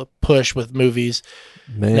 real push with movies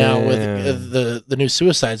Man. now with the new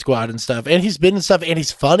Suicide Squad and stuff, and he's been in stuff, and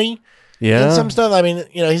he's funny yeah, in some stuff. I mean,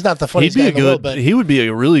 he's not the he'd funniest be guy a in the world, good. but He would be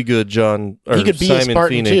a really good John. Or he could be Simon a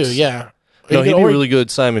Spartan Phoenix. too. Yeah, No, he'd be really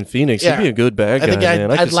good Simon Phoenix. Yeah. He'd be a good bad guy,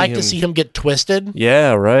 man. I'd like to see him get twisted.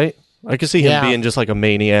 Yeah, right? I could see him being just like a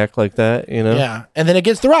maniac like that, you know? Yeah. And then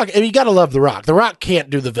against The Rock, I mean, you got to love The Rock. The Rock can't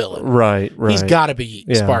do the villain. Right. He's got to be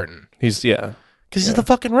Spartan. Because he's the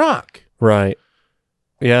fucking Rock. Right.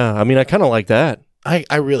 Yeah, I mean, I kind of like that. I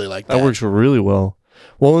really like that. That works really well.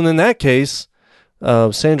 Well, and in that case,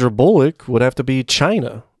 Sandra Bullock would have to be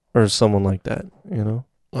China or someone like that, you know?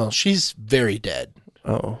 Well, she's very dead.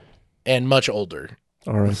 Oh. And much older.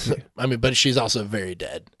 All right. I mean, but she's also very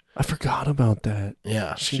dead. I forgot about that.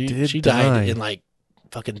 Yeah. She died in like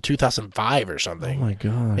fucking 2005 or something. Oh my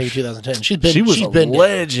gosh. Maybe 2010. She was a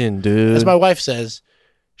legend, dude. As my wife says,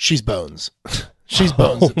 she's bones. She's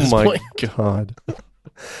bones at this point. Oh my God.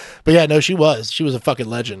 But yeah, no, she was a fucking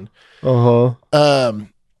legend. Uh-huh.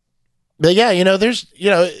 But yeah,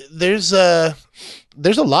 there's a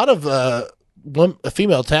lot of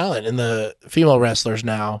female talent in the female wrestlers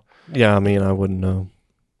now. Yeah, I mean, I wouldn't know.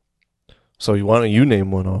 So why don't you name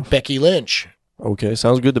one off? Becky Lynch. Okay,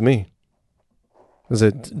 sounds good to me. Is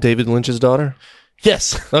it David Lynch's daughter?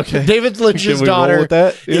 Yes. Okay. David Lynch's Can we roll daughter with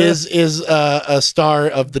that? Yeah. is a star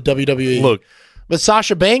of the WWE. Look, but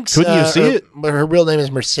Sasha Banks. Couldn't you see it? Her real name is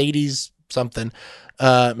Mercedes something.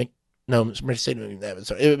 Mercedes. But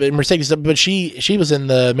she was in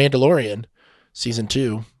the Mandalorian season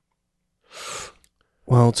 2.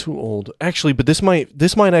 Well, too old. Actually, but this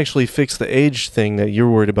might actually fix the age thing that you're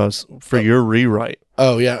worried about for your rewrite.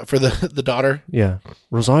 Oh yeah, for the daughter. Yeah,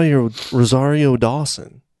 Rosario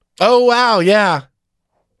Dawson. Oh wow, yeah.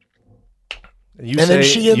 Then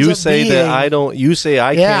she ends up that I don't. You say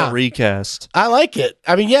I can't recast. I like it.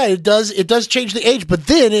 I mean, yeah, it does. It does change the age, but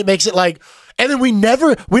then it makes it like, and then we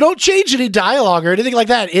don't change any dialogue or anything like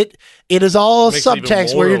that. It is all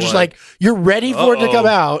subtext where you're just like you're ready for it to come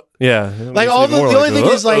out. Yeah, like all the only thing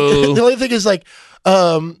is like the only thing is like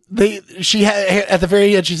she had at the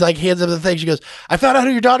very end she's like hands up the thing. She goes, "I found out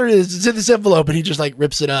who your daughter is. It's in this envelope," and he just like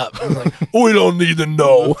rips it up. I'm like, we don't need to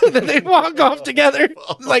know. And then they walk off together.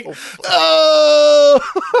 It's like, oh,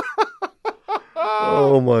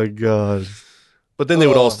 oh my God! But then they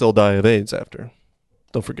would all still die of AIDS after.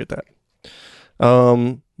 Don't forget that.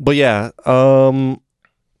 But yeah,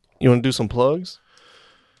 you want to do some plugs?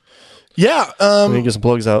 Yeah. Let me get some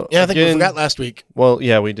plugs out. Yeah, I think we forgot last week. Well,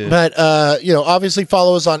 yeah, we did. But, obviously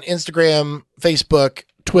follow us on Instagram, Facebook,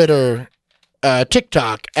 Twitter,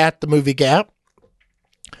 TikTok at The Movie Gap.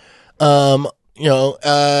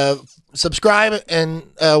 Subscribe and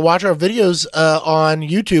watch our videos on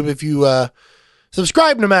YouTube if you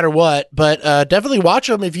subscribe no matter what. But definitely watch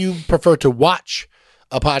them if you prefer to watch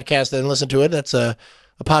a podcast and listen to it. That's a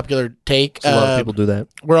popular take. A lot of people do that.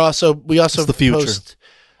 We also it's the future. Post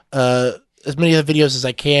as many of the videos as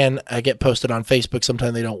I can. I get posted on Facebook.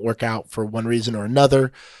 Sometimes they don't work out for one reason or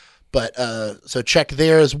another, but so check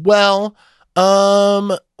there as well.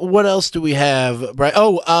 What else do we have? Right.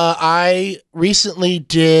 I recently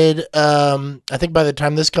did. I think by the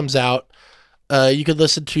time this comes out, you could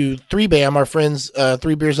listen to 3BAM, our friends,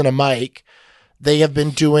 3 Beers and a Mic. They have been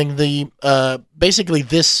doing the basically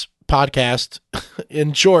this podcast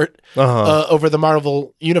in short over the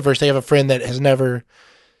Marvel universe. They have a friend that has never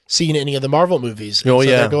seen any of the Marvel movies. Oh, so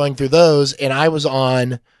yeah. They're going through those, and I was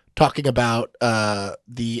on talking about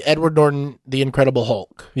the Edward Norton, The Incredible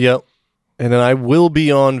Hulk. Yep. And then I will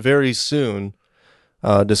be on very soon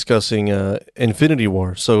discussing Infinity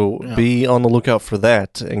War. So be on the lookout for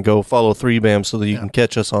that and go follow 3BAM so that you can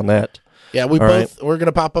catch us on that. Yeah, we're going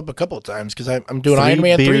to pop up a couple of times because I'm doing Iron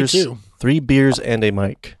Man 3 too. 3 beers and a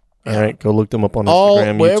mic. All right, go look them up on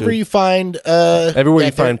Instagram, wherever YouTube. You find everywhere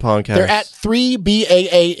you find podcasts. They're at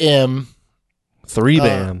 3BAAM.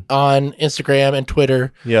 3BAM on Instagram and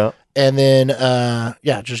Twitter. Yeah, and then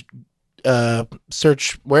just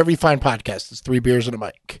search wherever you find podcasts. It's 3 Beers and a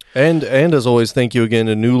Mic. And as always, thank you again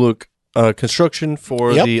to New Look Construction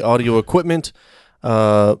for the audio equipment.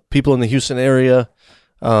 People in the Houston area,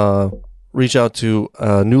 reach out to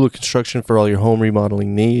New Look Construction for all your home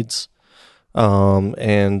remodeling needs. Other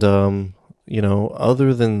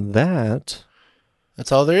than that,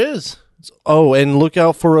 that's all there is. Oh, and look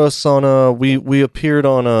out for us on we appeared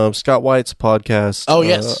on Scott White's podcast. Oh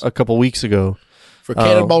yes, a couple weeks ago for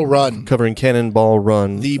Cannonball Run, covering Cannonball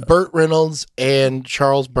Run, the Burt Reynolds and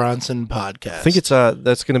Charles Bronson podcast. I think it's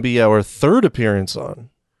that's going to be our third appearance on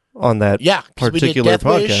that particular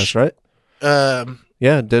podcast, right?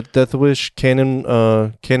 Death Wish, Canon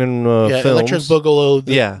Films. Electric Boogaloo,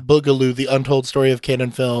 Boogaloo, the untold story of Canon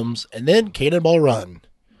Films, and then Cannonball Run.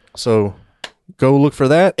 So, go look for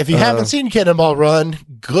that. If you haven't seen Cannonball Run,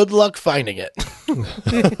 good luck finding it.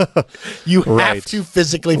 You have to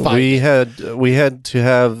physically find it. We had to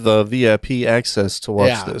have the VIP access to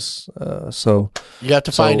watch this. So you have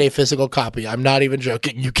to find a physical copy. I'm not even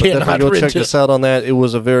joking. You cannot go rent check this out on that. It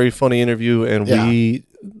was a very funny interview, and you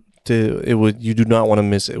do not want to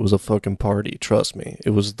miss it. It was a fucking party, trust me.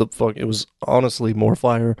 It was it was honestly more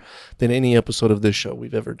fire than any episode of this show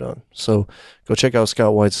we've ever done. So go check out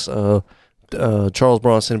Scott White's Charles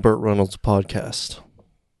Bronson, Burt Reynolds podcast.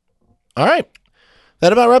 All right.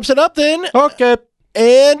 That about wraps it up then. Okay.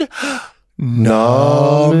 And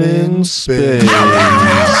Nom in Space.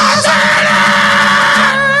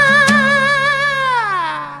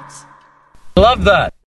 Love that.